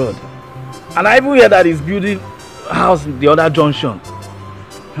him abroad. And I even hear that he's building a house in the other junction.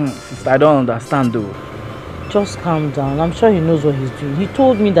 Sister, I don't understand though. Just calm down. I'm sure he knows what he's doing. He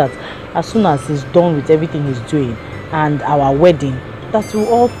told me that as soon as he's done with everything he's doing and our wedding, that we'll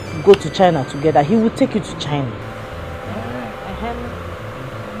all go to China together. He will take you to China.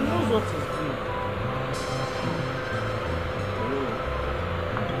 He knows what he's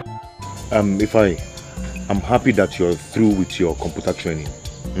doing. I'm happy that you're through with your computer training.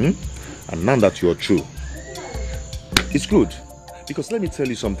 And now that you're through, it's good. Because let me tell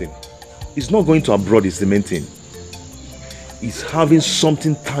you something. It's not going to abroad is the main thing. It's having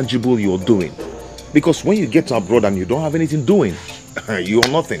something tangible you're doing. Because when you get to abroad and you don't have anything doing, you're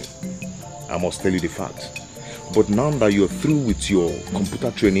nothing. I must tell you the fact. But now that you're through with your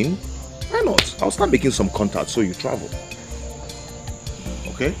computer training, why not? I'll start making some contacts so you travel.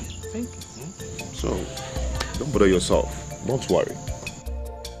 Okay? Thank you. So, don't bother yourself. Don't worry.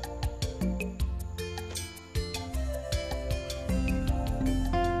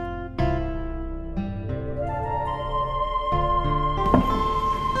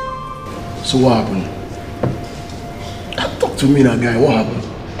 So what happened? Talk to me, that guy. What happened?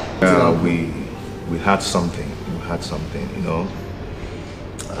 We had something.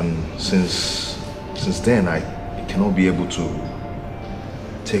 And since Since then, I cannot be able to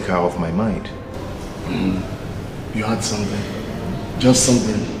take her off my mind. You had something. Just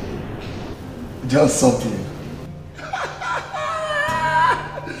something. Just something.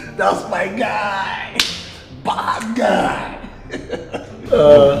 That's my guy. Bad guy.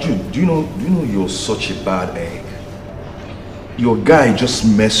 Do you know you're such a bad egg? Your guy just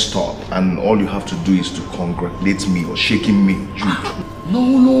messed up and all you have to do is to congratulate me or shaking me, Jude.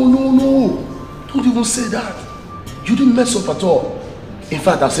 No. Don't even say that. You didn't mess up at all. In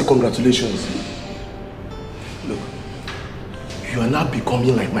fact, I say congratulations. Look, you are now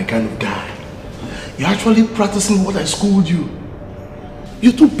becoming like my kind of guy. You're actually practicing what I schooled you.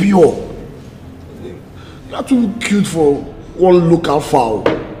 You're too pure. You're too cute for one local foul.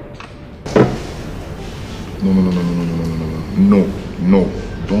 No,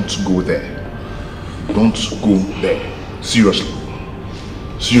 don't go there. Don't go there. Seriously.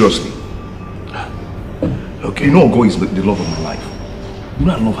 Okay. You know Ogo is the love of my life. You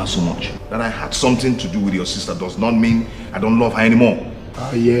know I love her so much. That I had something to do with your sister does not mean I don't love her anymore.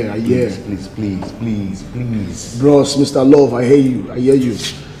 Yeah. Please. Bros, Mr. Love, I hear you.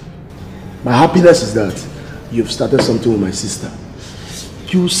 My happiness is that you've started something with my sister.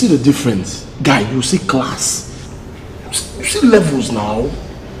 You see the difference. Guy, you see class. You see levels now.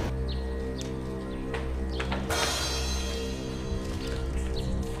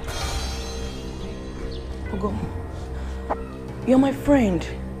 Ogo, you're my friend.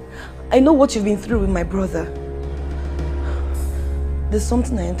 I know what you've been through with my brother. There's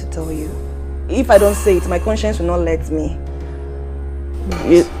something I need to tell you. If I don't say it, my conscience will not let me.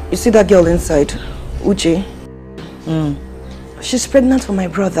 You see that girl inside, Uche? She's pregnant for my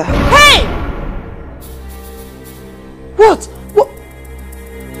brother. Hey! What?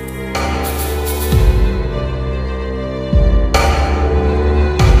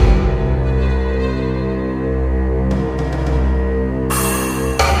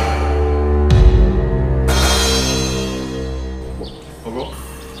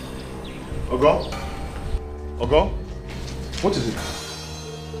 Ogo? What is it?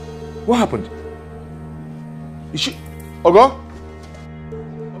 What happened? Is she... Ogo?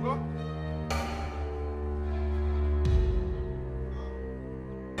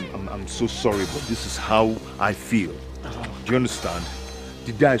 I'm so sorry, but this is how I feel. Do you understand?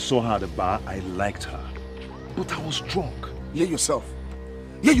 The day I saw her at the bar, I liked her. But I was drunk. Hear yourself.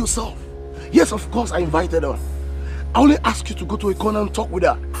 Yes, of course I invited her. I only asked you to go to a corner and talk with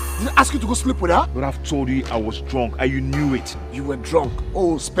her. Did I ask you to go sleep with her? But I've told you I was drunk and you knew it. You were drunk.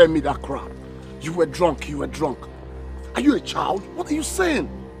 Oh, spare me that crap. You were drunk. Are you a child? What are you saying?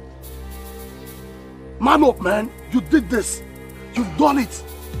 Man up, man. You did this. You've done it.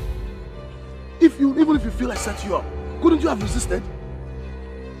 Even if you feel I set you up, couldn't you have resisted?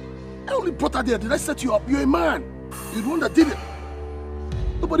 I only brought her there. Did I set you up? You're a man. You're the one that did it.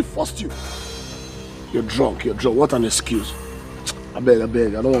 Nobody forced you. You're drunk. What an excuse. I beg.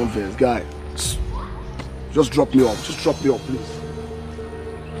 I don't want this guy. Just drop me off. Please.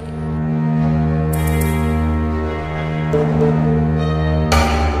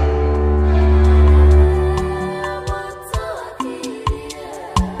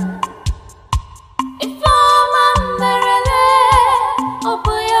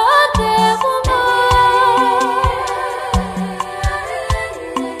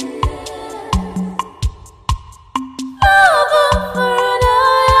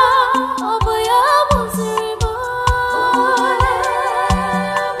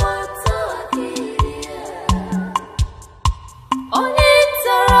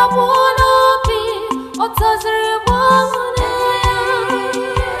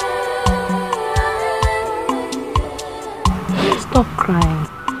 Stop crying.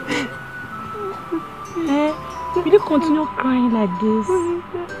 Will you continue crying like this?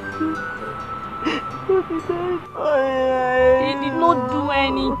 He did not do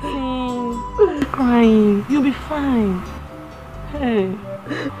anything. Stop crying. You'll be fine. Hey.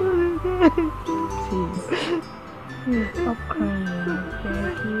 Please, stop crying.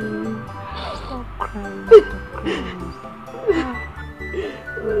 Thank you. Stop crying.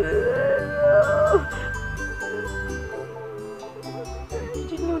 You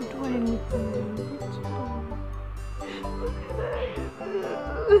did not do anything.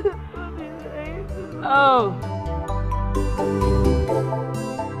 Oh.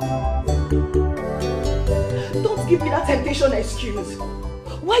 Don't give me that temptation excuse.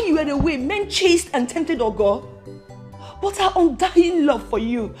 While you were away, men chased and tempted Ogo. But her undying love for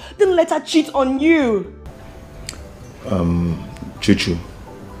you didn't let her cheat on you. Chuchu,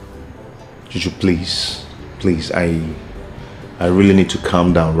 please, I really need to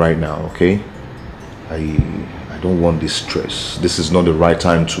calm down right now, okay? I don't want this stress. This is not the right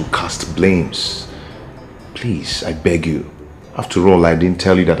time to cast blames. Please, I beg you. After all, I didn't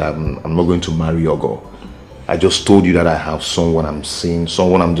tell you that I'm not going to marry Ogo. I just told you that I have someone I'm seeing,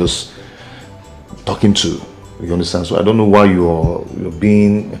 someone I'm just talking to. You understand? So I don't know why you're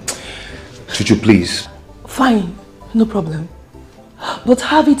being... Chuchu, please. Fine, no problem. But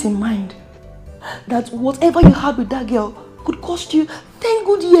have it in mind that whatever you had with that girl could cost you 10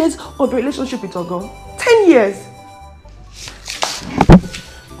 good years of a relationship with Ogo. 10 years!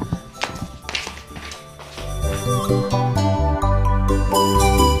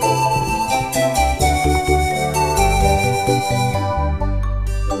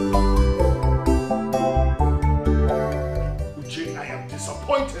 Uche, I am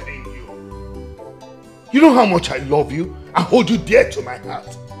disappointed in you. You know how much I love you and hold you dear to my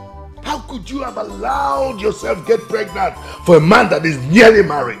heart. How could you have allowed yourself get pregnant for a man that is nearly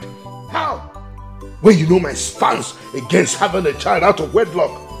married? How? When you know my stance against having a child out of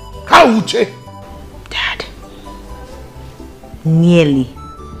wedlock. How, Uche? Dad. Nearly.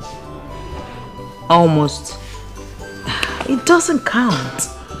 Almost. It doesn't count.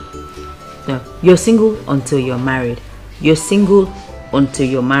 No, you're single until you're married. You're single until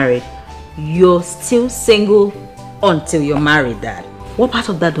you're married. You're still single until you're married, Dad. What part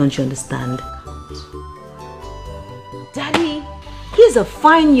of that don't you understand? Daddy, he's a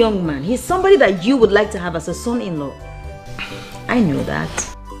fine young man. He's somebody that you would like to have as a son-in-law. I know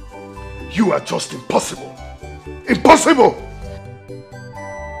that. You are just impossible. Impossible!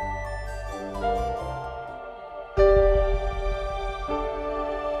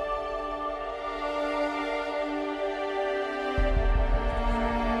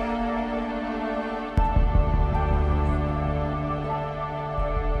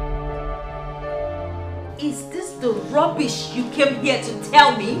 Is this the rubbish you came here to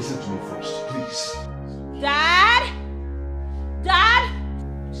tell me? Listen to me first, please. Dad? Dad?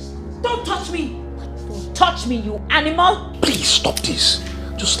 Don't touch me! Don't touch me, you animal! Please stop this.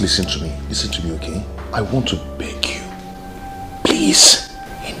 Just listen to me. Listen to me, okay? I want to beg you. Please.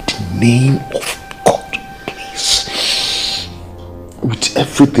 In the name of God, please. With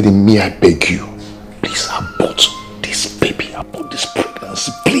everything in me, I beg you. Please abort this baby. Abort this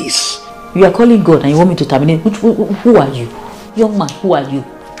pregnancy. Please. You are calling God and you want me to terminate? Who are you? Young man, who are you?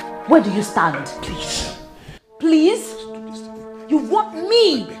 Where do you stand? Please. Please? You want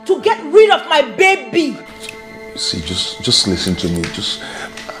me to get rid of my baby? See, just listen to me. Just...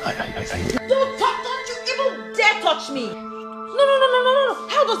 Don't you even dare touch me! No.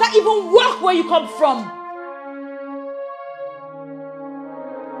 How does that even work where you come from?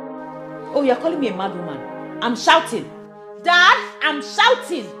 Oh, you're calling me a mad woman. I'm shouting. Dad, I'm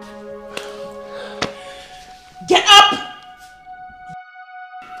shouting. Get up!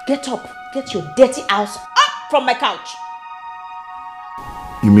 Get up. Get your dirty ass up from my couch.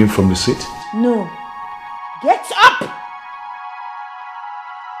 You mean from the seat? No. Get up!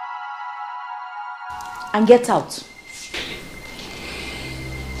 And get out.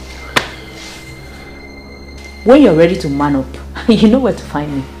 When you're ready to man up, you know where to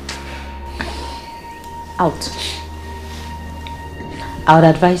find me. Out. I would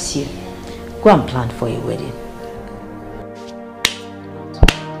advise you, go and plan for a wedding.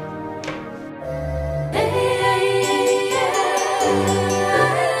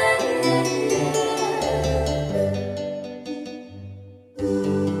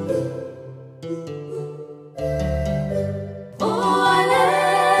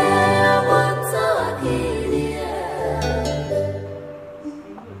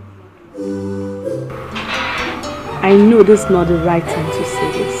 I know this is not the right time to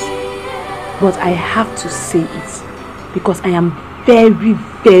say this, but I have to say it because I am very,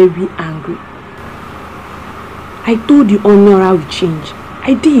 very angry. I told you Onuora will change.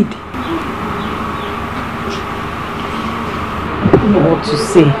 I did. I don't know what to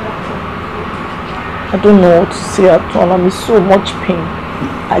say. I don't know what to say at all. I'm in so much pain.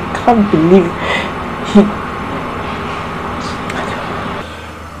 I can't believe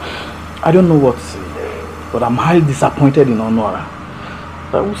I don't know what to say, but I'm highly disappointed in Onuora.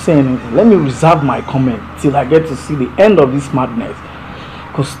 I won't say anything. Let me reserve my comment till I get to see the end of this madness.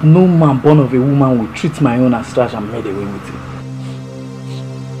 Because no man born of a woman will treat my own as trash and made away with it.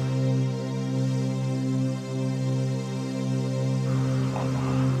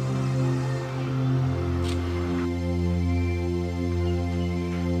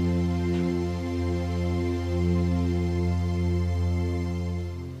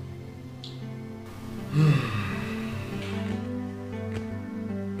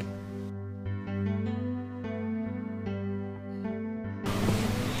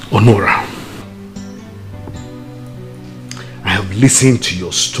 Onuora, listened to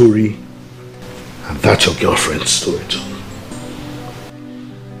your story and that's your girlfriend's story too.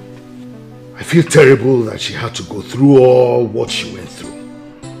 I feel terrible that she had to go through all what she went through.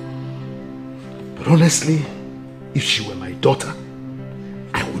 But honestly, if she were my daughter,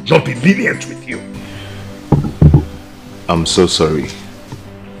 I would not be lenient with you. I'm so sorry.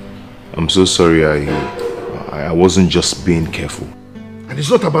 I'm so sorry. I wasn't just being careful. And it's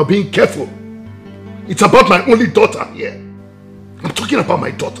not about being careful. It's about my only daughter here. I'm talking about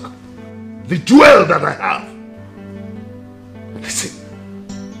my daughter. The jewel that I have. Listen.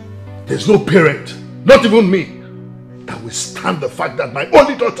 There's no parent, not even me, that will stand the fact that my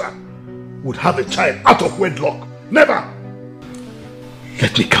only daughter would have a child out of wedlock. Never!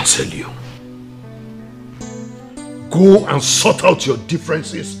 Let me counsel you. Go and sort out your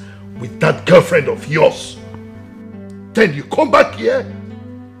differences with that girlfriend of yours. Then you come back here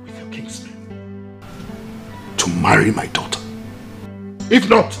with your kinsman to marry my daughter. If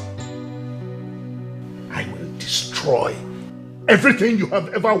not, I will destroy everything you have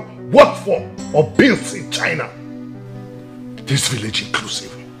ever worked for or built in China. This village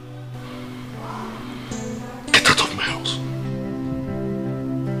inclusive. Get out of my house. My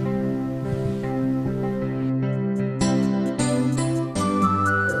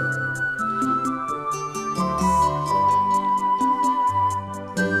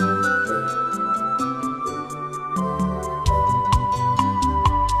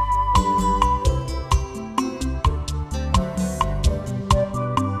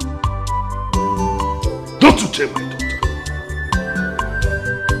daughter.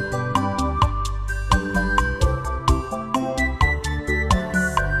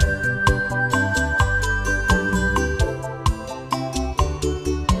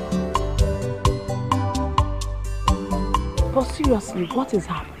 But seriously, what is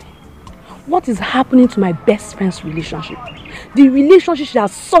happening? What is happening to my best friend's relationship? The relationship she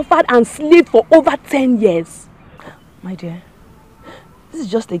has suffered and slaved for over 10 years. My dear, this is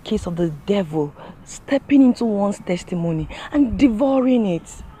just a case of the devil stepping into one's testimony and devouring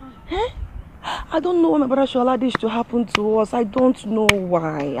it. Eh? I don't know why my brother should allow this to happen to us. I don't know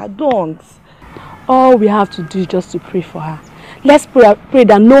why. I don't. All we have to do is just to pray for her. Let's pray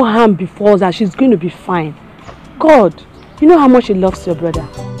that no harm befalls her. She's going to be fine. God, you know how much she loves your brother.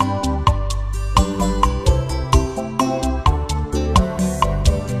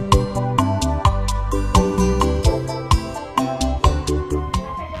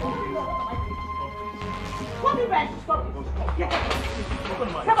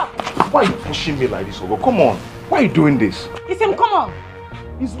 Why are you pushing me like this, Ogo? Come on. Why are you doing this? It's him, come on.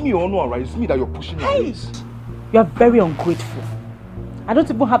 It's me, Onuora. It's me that you're pushing me like this. You are very ungrateful. I don't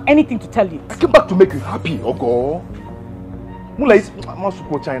even have anything to tell you. I came back to make you happy, Ogo. Mula is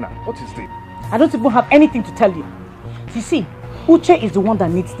Masuko China. What is this? I don't even have anything to tell you. You see, Uche is the one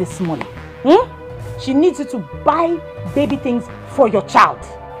that needs this money. She needs you to buy baby things for your child.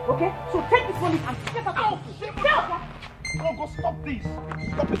 Okay? So take this money and get her out. No, go stop this.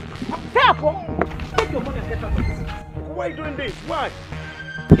 Stop it. Take your money and get out of this. Why are you doing this? Why?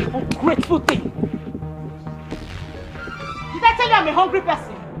 Ungrateful thing. Did I tell you I'm a hungry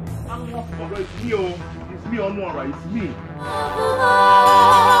person? I'm not. It's me, it's me, Onuora. It's me.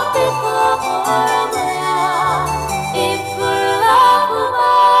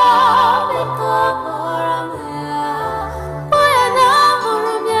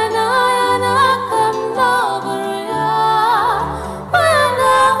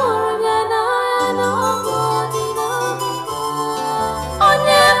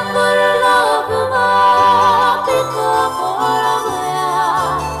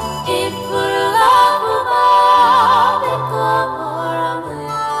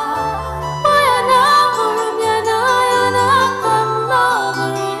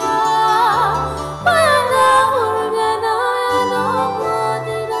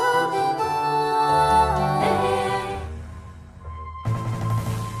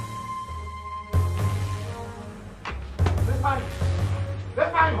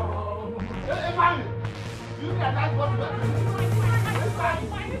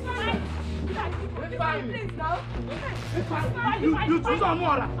 You choose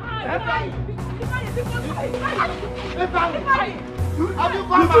Onuora.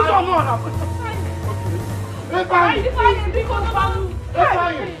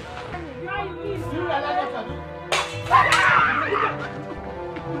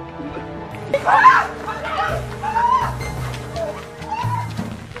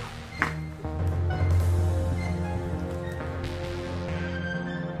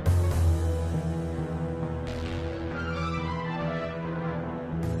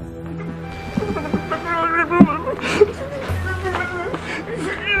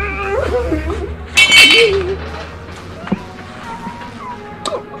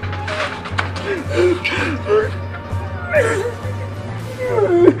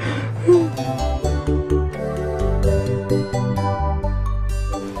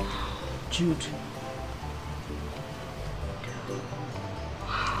 Jude.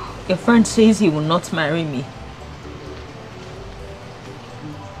 Your friend says he will not marry me.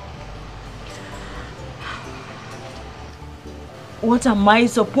 What am I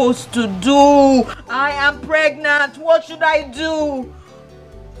supposed to do? I am pregnant. What should I do?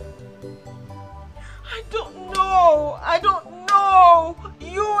 I don't know. I don't know.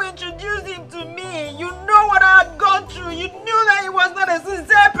 You introduced him to me. You know what I had gone through. You knew that he was not a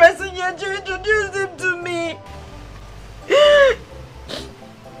sincere person, yet you introduced him to me.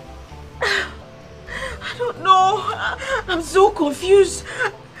 I don't know. I'm so confused.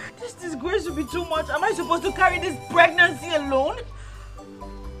 This disgrace will be too much. Am I supposed to carry this pregnancy alone?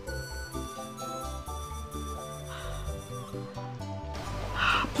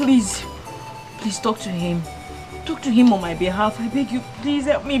 Please talk to him. Talk to him on my behalf. I beg you, please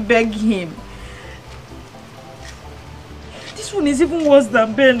help me beg him. This one is even worse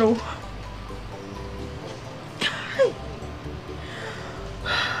than Beno.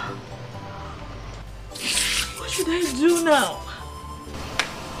 What should I do now?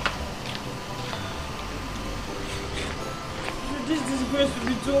 This disgrace will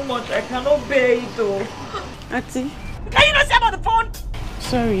be too much. I cannot bear it though. Auntie? Can you not say I'm on the phone?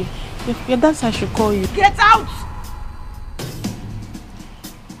 Sorry. Your dad said I should call you. Get out!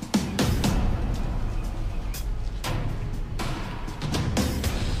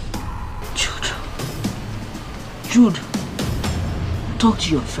 Jude, talk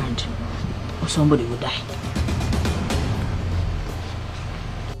to your friend or somebody will die.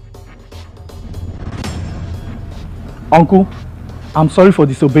 Uncle, I'm sorry for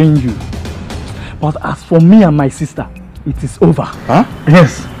disobeying you. But as for me and my sister, it is over. Huh?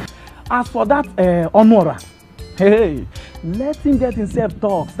 Yes. As for that Onuora, hey, let him get himself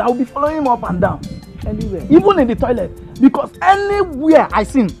talks. That will be following him up and down. Anywhere. Even in the toilet. Because anywhere I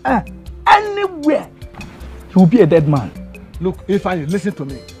see him, anywhere, he will be a dead man. Look, Ifeanyi, listen to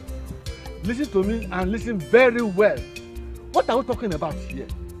me. Listen to me and listen very well. What are we talking about here?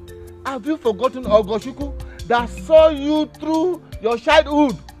 Have you forgotten Ogoshuku that saw you through your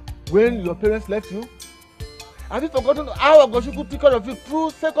childhood when your parents left you? Have you forgotten how Ogoshuku took care of you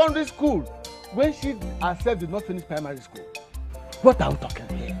through secondary school when she herself did not finish primary school? What are we talking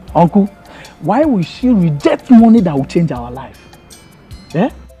here? Uncle, why will she reject money that will change our life? Eh?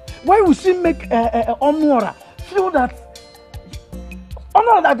 Why will she make Onuora feel that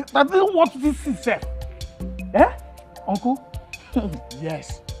Onuora that doesn't want this herself? Eh? Uncle?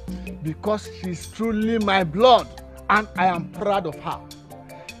 Yes, because she's truly my blood and I am proud of her.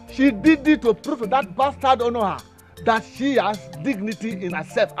 She did it to prove to that bastard Onuora that she has dignity in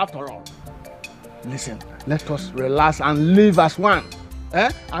herself after all. Listen, let us relax and live as one,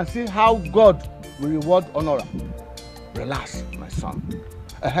 and see how God will reward Onuora. Relax, my son.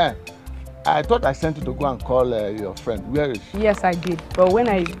 I thought I sent you to go and call your friend. Where is she? Yes, I did. But when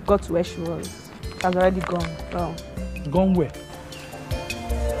I got to where she was already gone. Oh. Gone where?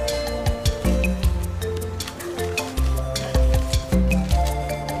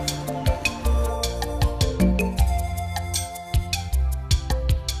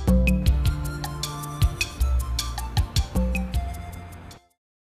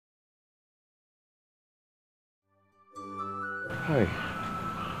 Hi.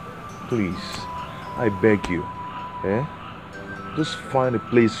 Please, I beg you, just find a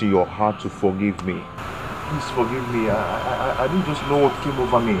place in your heart to forgive me. Please forgive me. I didn't just know what came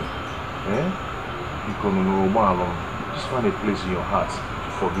over me. Just find a place in your heart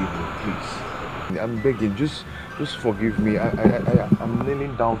to forgive me, please. I'm begging, just forgive me. I'm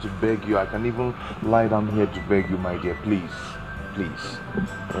kneeling down to beg you. I can even lie down here to beg you, my dear. Please, please.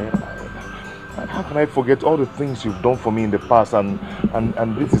 How can I forget all the things you've done for me in the past and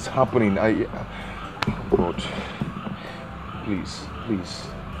this is happening? God,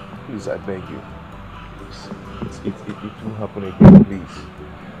 please, I beg you. It won't happen again, please.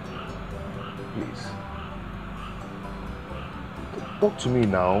 Please. Talk to me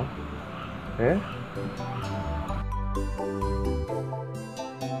now.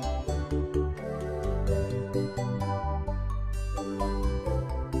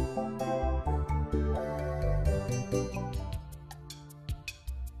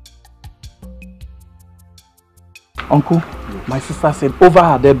 Uncle, my sister said over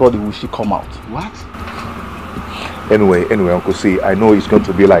her dead body will she come out. What? Anyway, Uncle, see, I know it's going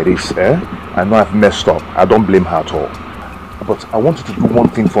to be like this, I know I've messed up. I don't blame her at all. But I want you to do one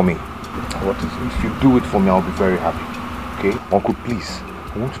thing for me. If you do it for me, I'll be very happy. Okay? Uncle, please,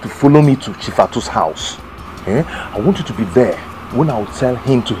 I want you to follow me to Chifatu's house. I want you to be there when I will tell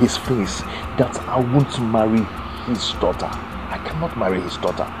him to his face that I want to marry his daughter. I cannot marry his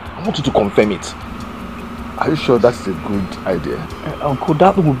daughter. I want you to confirm it. Are you sure that's a good idea? Uncle,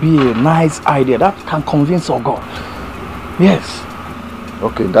 that would be a nice idea. That can convince Ogo. Yes.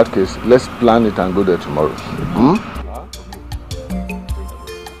 Okay, in that case, let's plan it and go there tomorrow.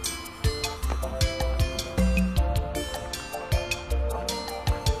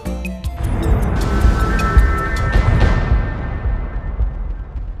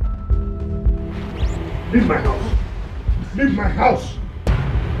 Leave my house. Leave my house.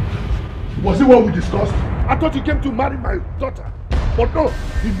 Was it what we discussed? I thought you came to marry my daughter. But no,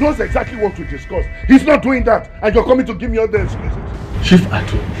 he knows exactly what we discussed. He's not doing that. And you're coming to give me all the excuses. Chief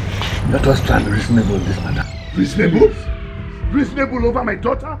Atu, let us try and be reasonable in this matter. Reasonable? Reasonable over my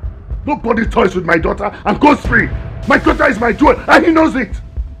daughter? Nobody toys with my daughter and goes free. My daughter is my jewel and he knows it.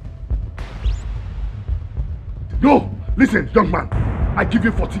 No, listen, young man. I give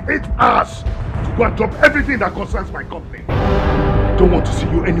you 48 hours to go and drop everything that concerns my company. I don't want to see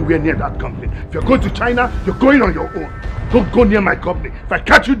you anywhere near that company. If you're going to China, you're going on your own. Don't go near my company. If I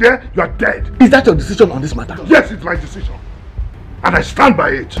catch you there, you are dead. Is that your decision on this matter? Yes, it's my decision. And I stand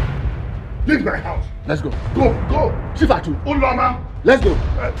by it. Leave my house. Let's go. Go, go. Chief Atu. Ulama. Let's go.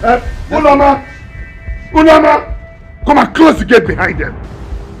 Ulama. Ulama. Come and close the gate behind them.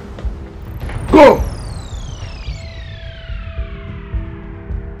 Go.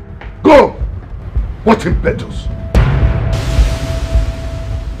 Go. What impetus?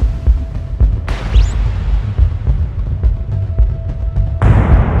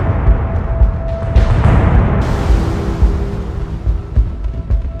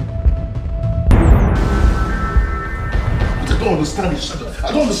 I don't understand this.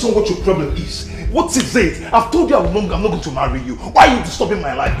 I don't understand what your problem is. What is it? I've told you I'm not going to marry you. Why are you disturbing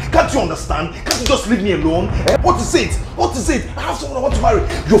my life? Can't you understand? Can't you just leave me alone? What is it? What is it? I have someone I want to marry.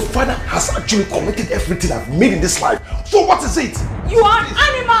 Your father has actually committed everything I've made in this life. So what is it? You are an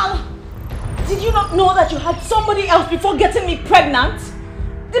animal! Did you not know that you had somebody else before getting me pregnant?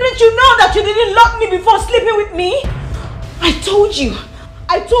 Didn't you know that you didn't love me before sleeping with me? I told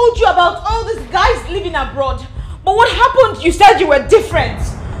you about all these guys living abroad. But what happened? You said you were different.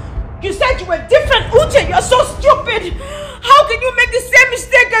 You said you were different. Uche, you're so stupid. How can you make the same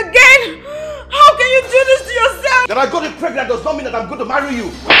mistake again? How can you do this to yourself? That I got you pregnant does not mean that I'm going to marry you.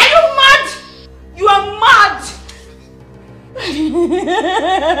 Are you mad? You are mad.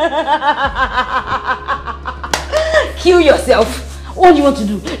 Kill yourself. What do you want to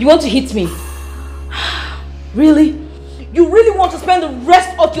do? You want to hit me? Really? You really want to spend the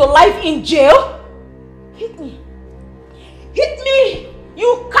rest of your life in jail? Hit me. Hit me!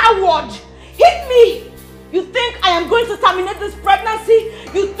 You coward! Hit me! You think I am going to terminate this pregnancy?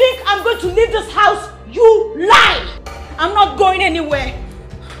 You think I'm going to leave this house? You lie! I'm not going anywhere.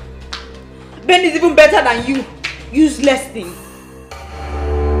 Ben is even better than you. Useless thing.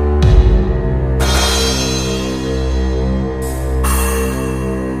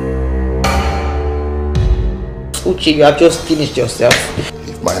 Uche, you have just finished yourself.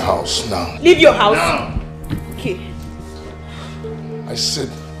 Leave my house now. Leave your house? Now. Okay. I said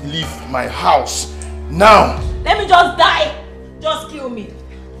leave my house now. Let me just die. Just kill me.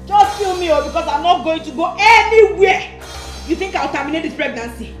 Just kill me, because I'm not going to go anywhere. You think I'll terminate this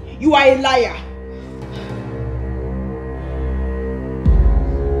pregnancy? You are a liar.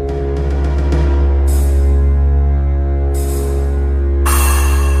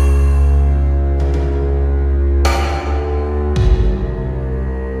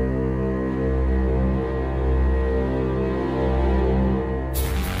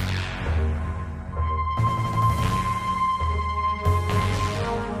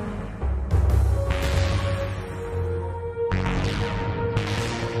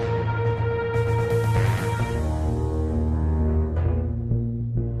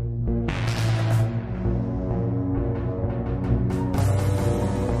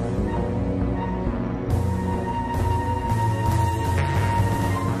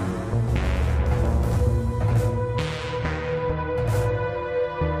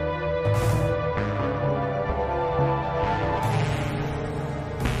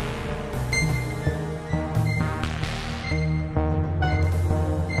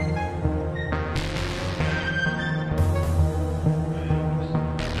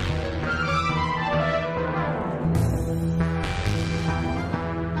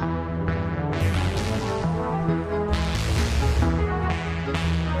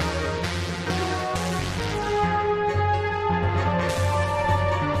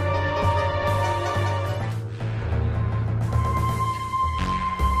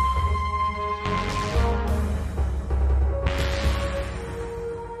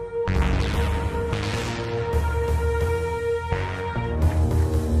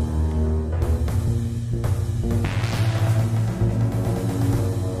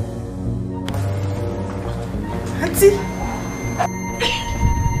 Auntie!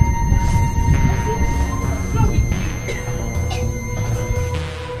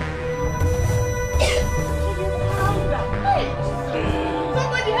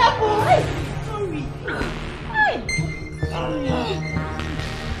 Somebody help us! Sorry.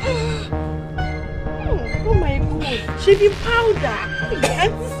 Oh my God. Shaving powder.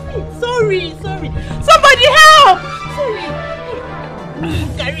 Sorry. Somebody help! Sorry.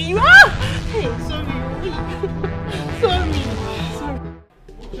 Carry you out. Hey, sorry.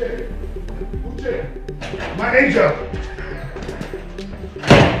 Uche. My angel.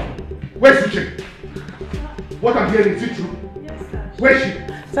 Where's Uche? What I'm hearing, is it true? Yes, sir. Where's she?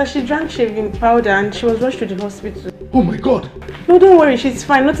 Sir, she drank shaving powder and she was rushed to the hospital. Oh my God. No, don't worry, she's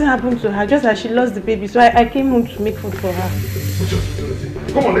fine. Nothing happened to her. Just that she lost the baby. So I came home to make food for her.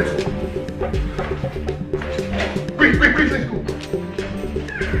 Come on, let's go. Quick, let's go.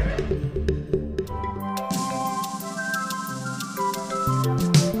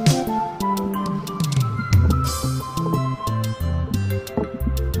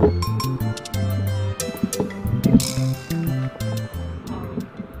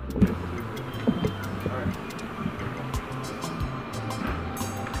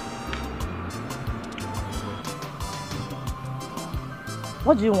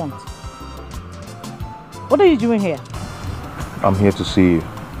 What do you want? What are you doing here? I'm here to see you.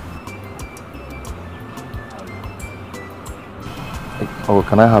 Oh,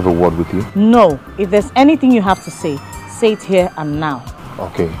 can I have a word with you? No. If there's anything you have to say it here and now.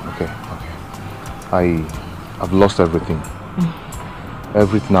 Okay. I've lost everything.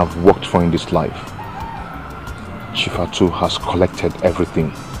 Everything I've worked for in this life. Chifatu has collected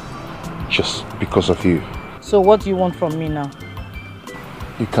everything just because of you. So what do you want from me now?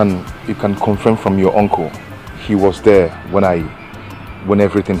 You can confirm from your uncle. He was there when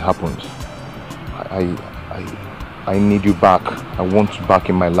everything happened. I need you back. I want you back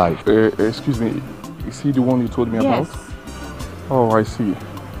in my life. Excuse me, is he the one you told me about? Oh, I see.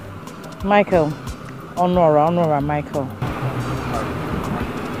 Michael. Onuora, Michael.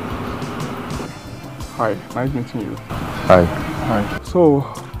 Hi, nice meeting you. Hi. So,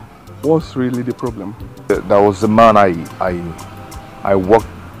 what's really the problem? That was the man I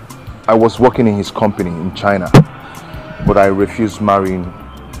was working in his company in China, but I refused marrying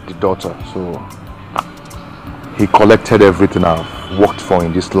the daughter, so he collected everything I've worked for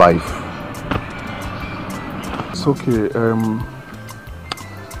in this life. It's okay,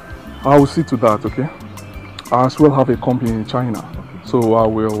 I will see to that, okay? I as well have a company in China, so I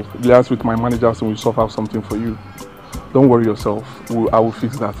will liaise with my managers and we'll sort out something for you. Don't worry yourself, I will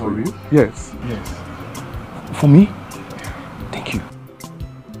fix that for you. Yes. For me? Thank you.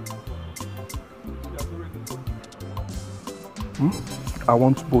 I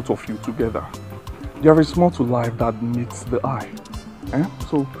want both of you together. There is more to life that meets the eye.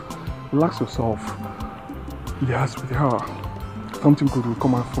 So relax yourself. Yes, with her. Something good will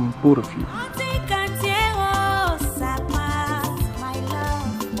come out from both of you.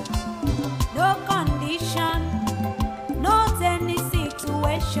 No condition, not any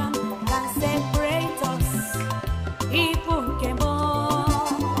situation can separate us. Even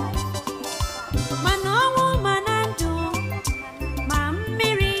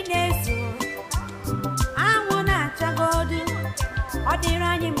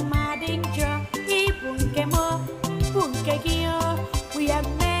we are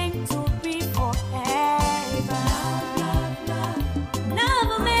meant to be forever.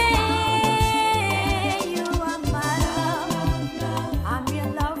 Love me, you are my love. I'm your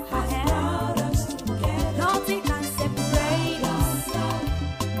love forever. Nothing can separate us.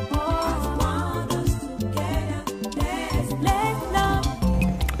 Let's love.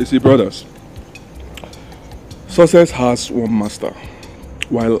 You see, brothers, success has one master,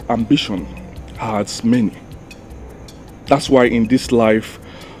 while ambition has many. That's why in this life,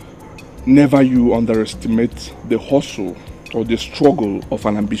 never you underestimate the hustle or the struggle of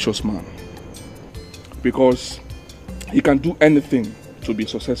an ambitious man. Because he can do anything to be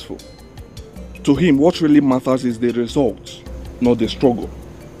successful. To him, what really matters is the result, not the struggle.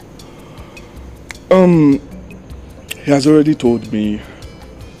 He has already told me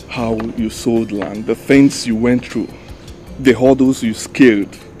how you sold land, the things you went through, the hurdles you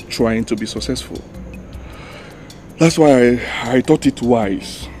scaled trying to be successful. That's why I thought it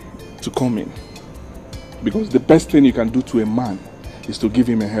wise to come in. Because the best thing you can do to a man is to give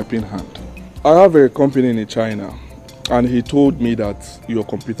him a helping hand. I have a company in China and he told me that you're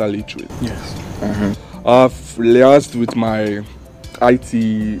computer literate. Yes. I've liaised with my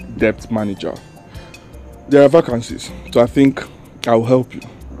IT debt manager. There are vacancies, so I think I'll help you.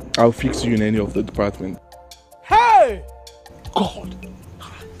 I'll fix you in any of the departments. Hey! God.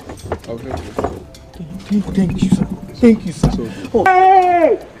 I'll help you. Thank you, sir. Thank you, sir. Oh.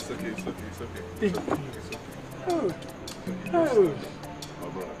 Hey! It's okay. Thank you.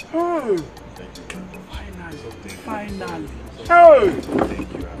 Finally. Hey!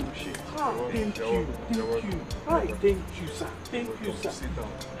 Thank you, I appreciate it. Thank you. Hi, thank you, sir. Thank you, sir. Sit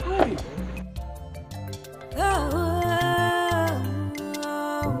down. Hi. Oh.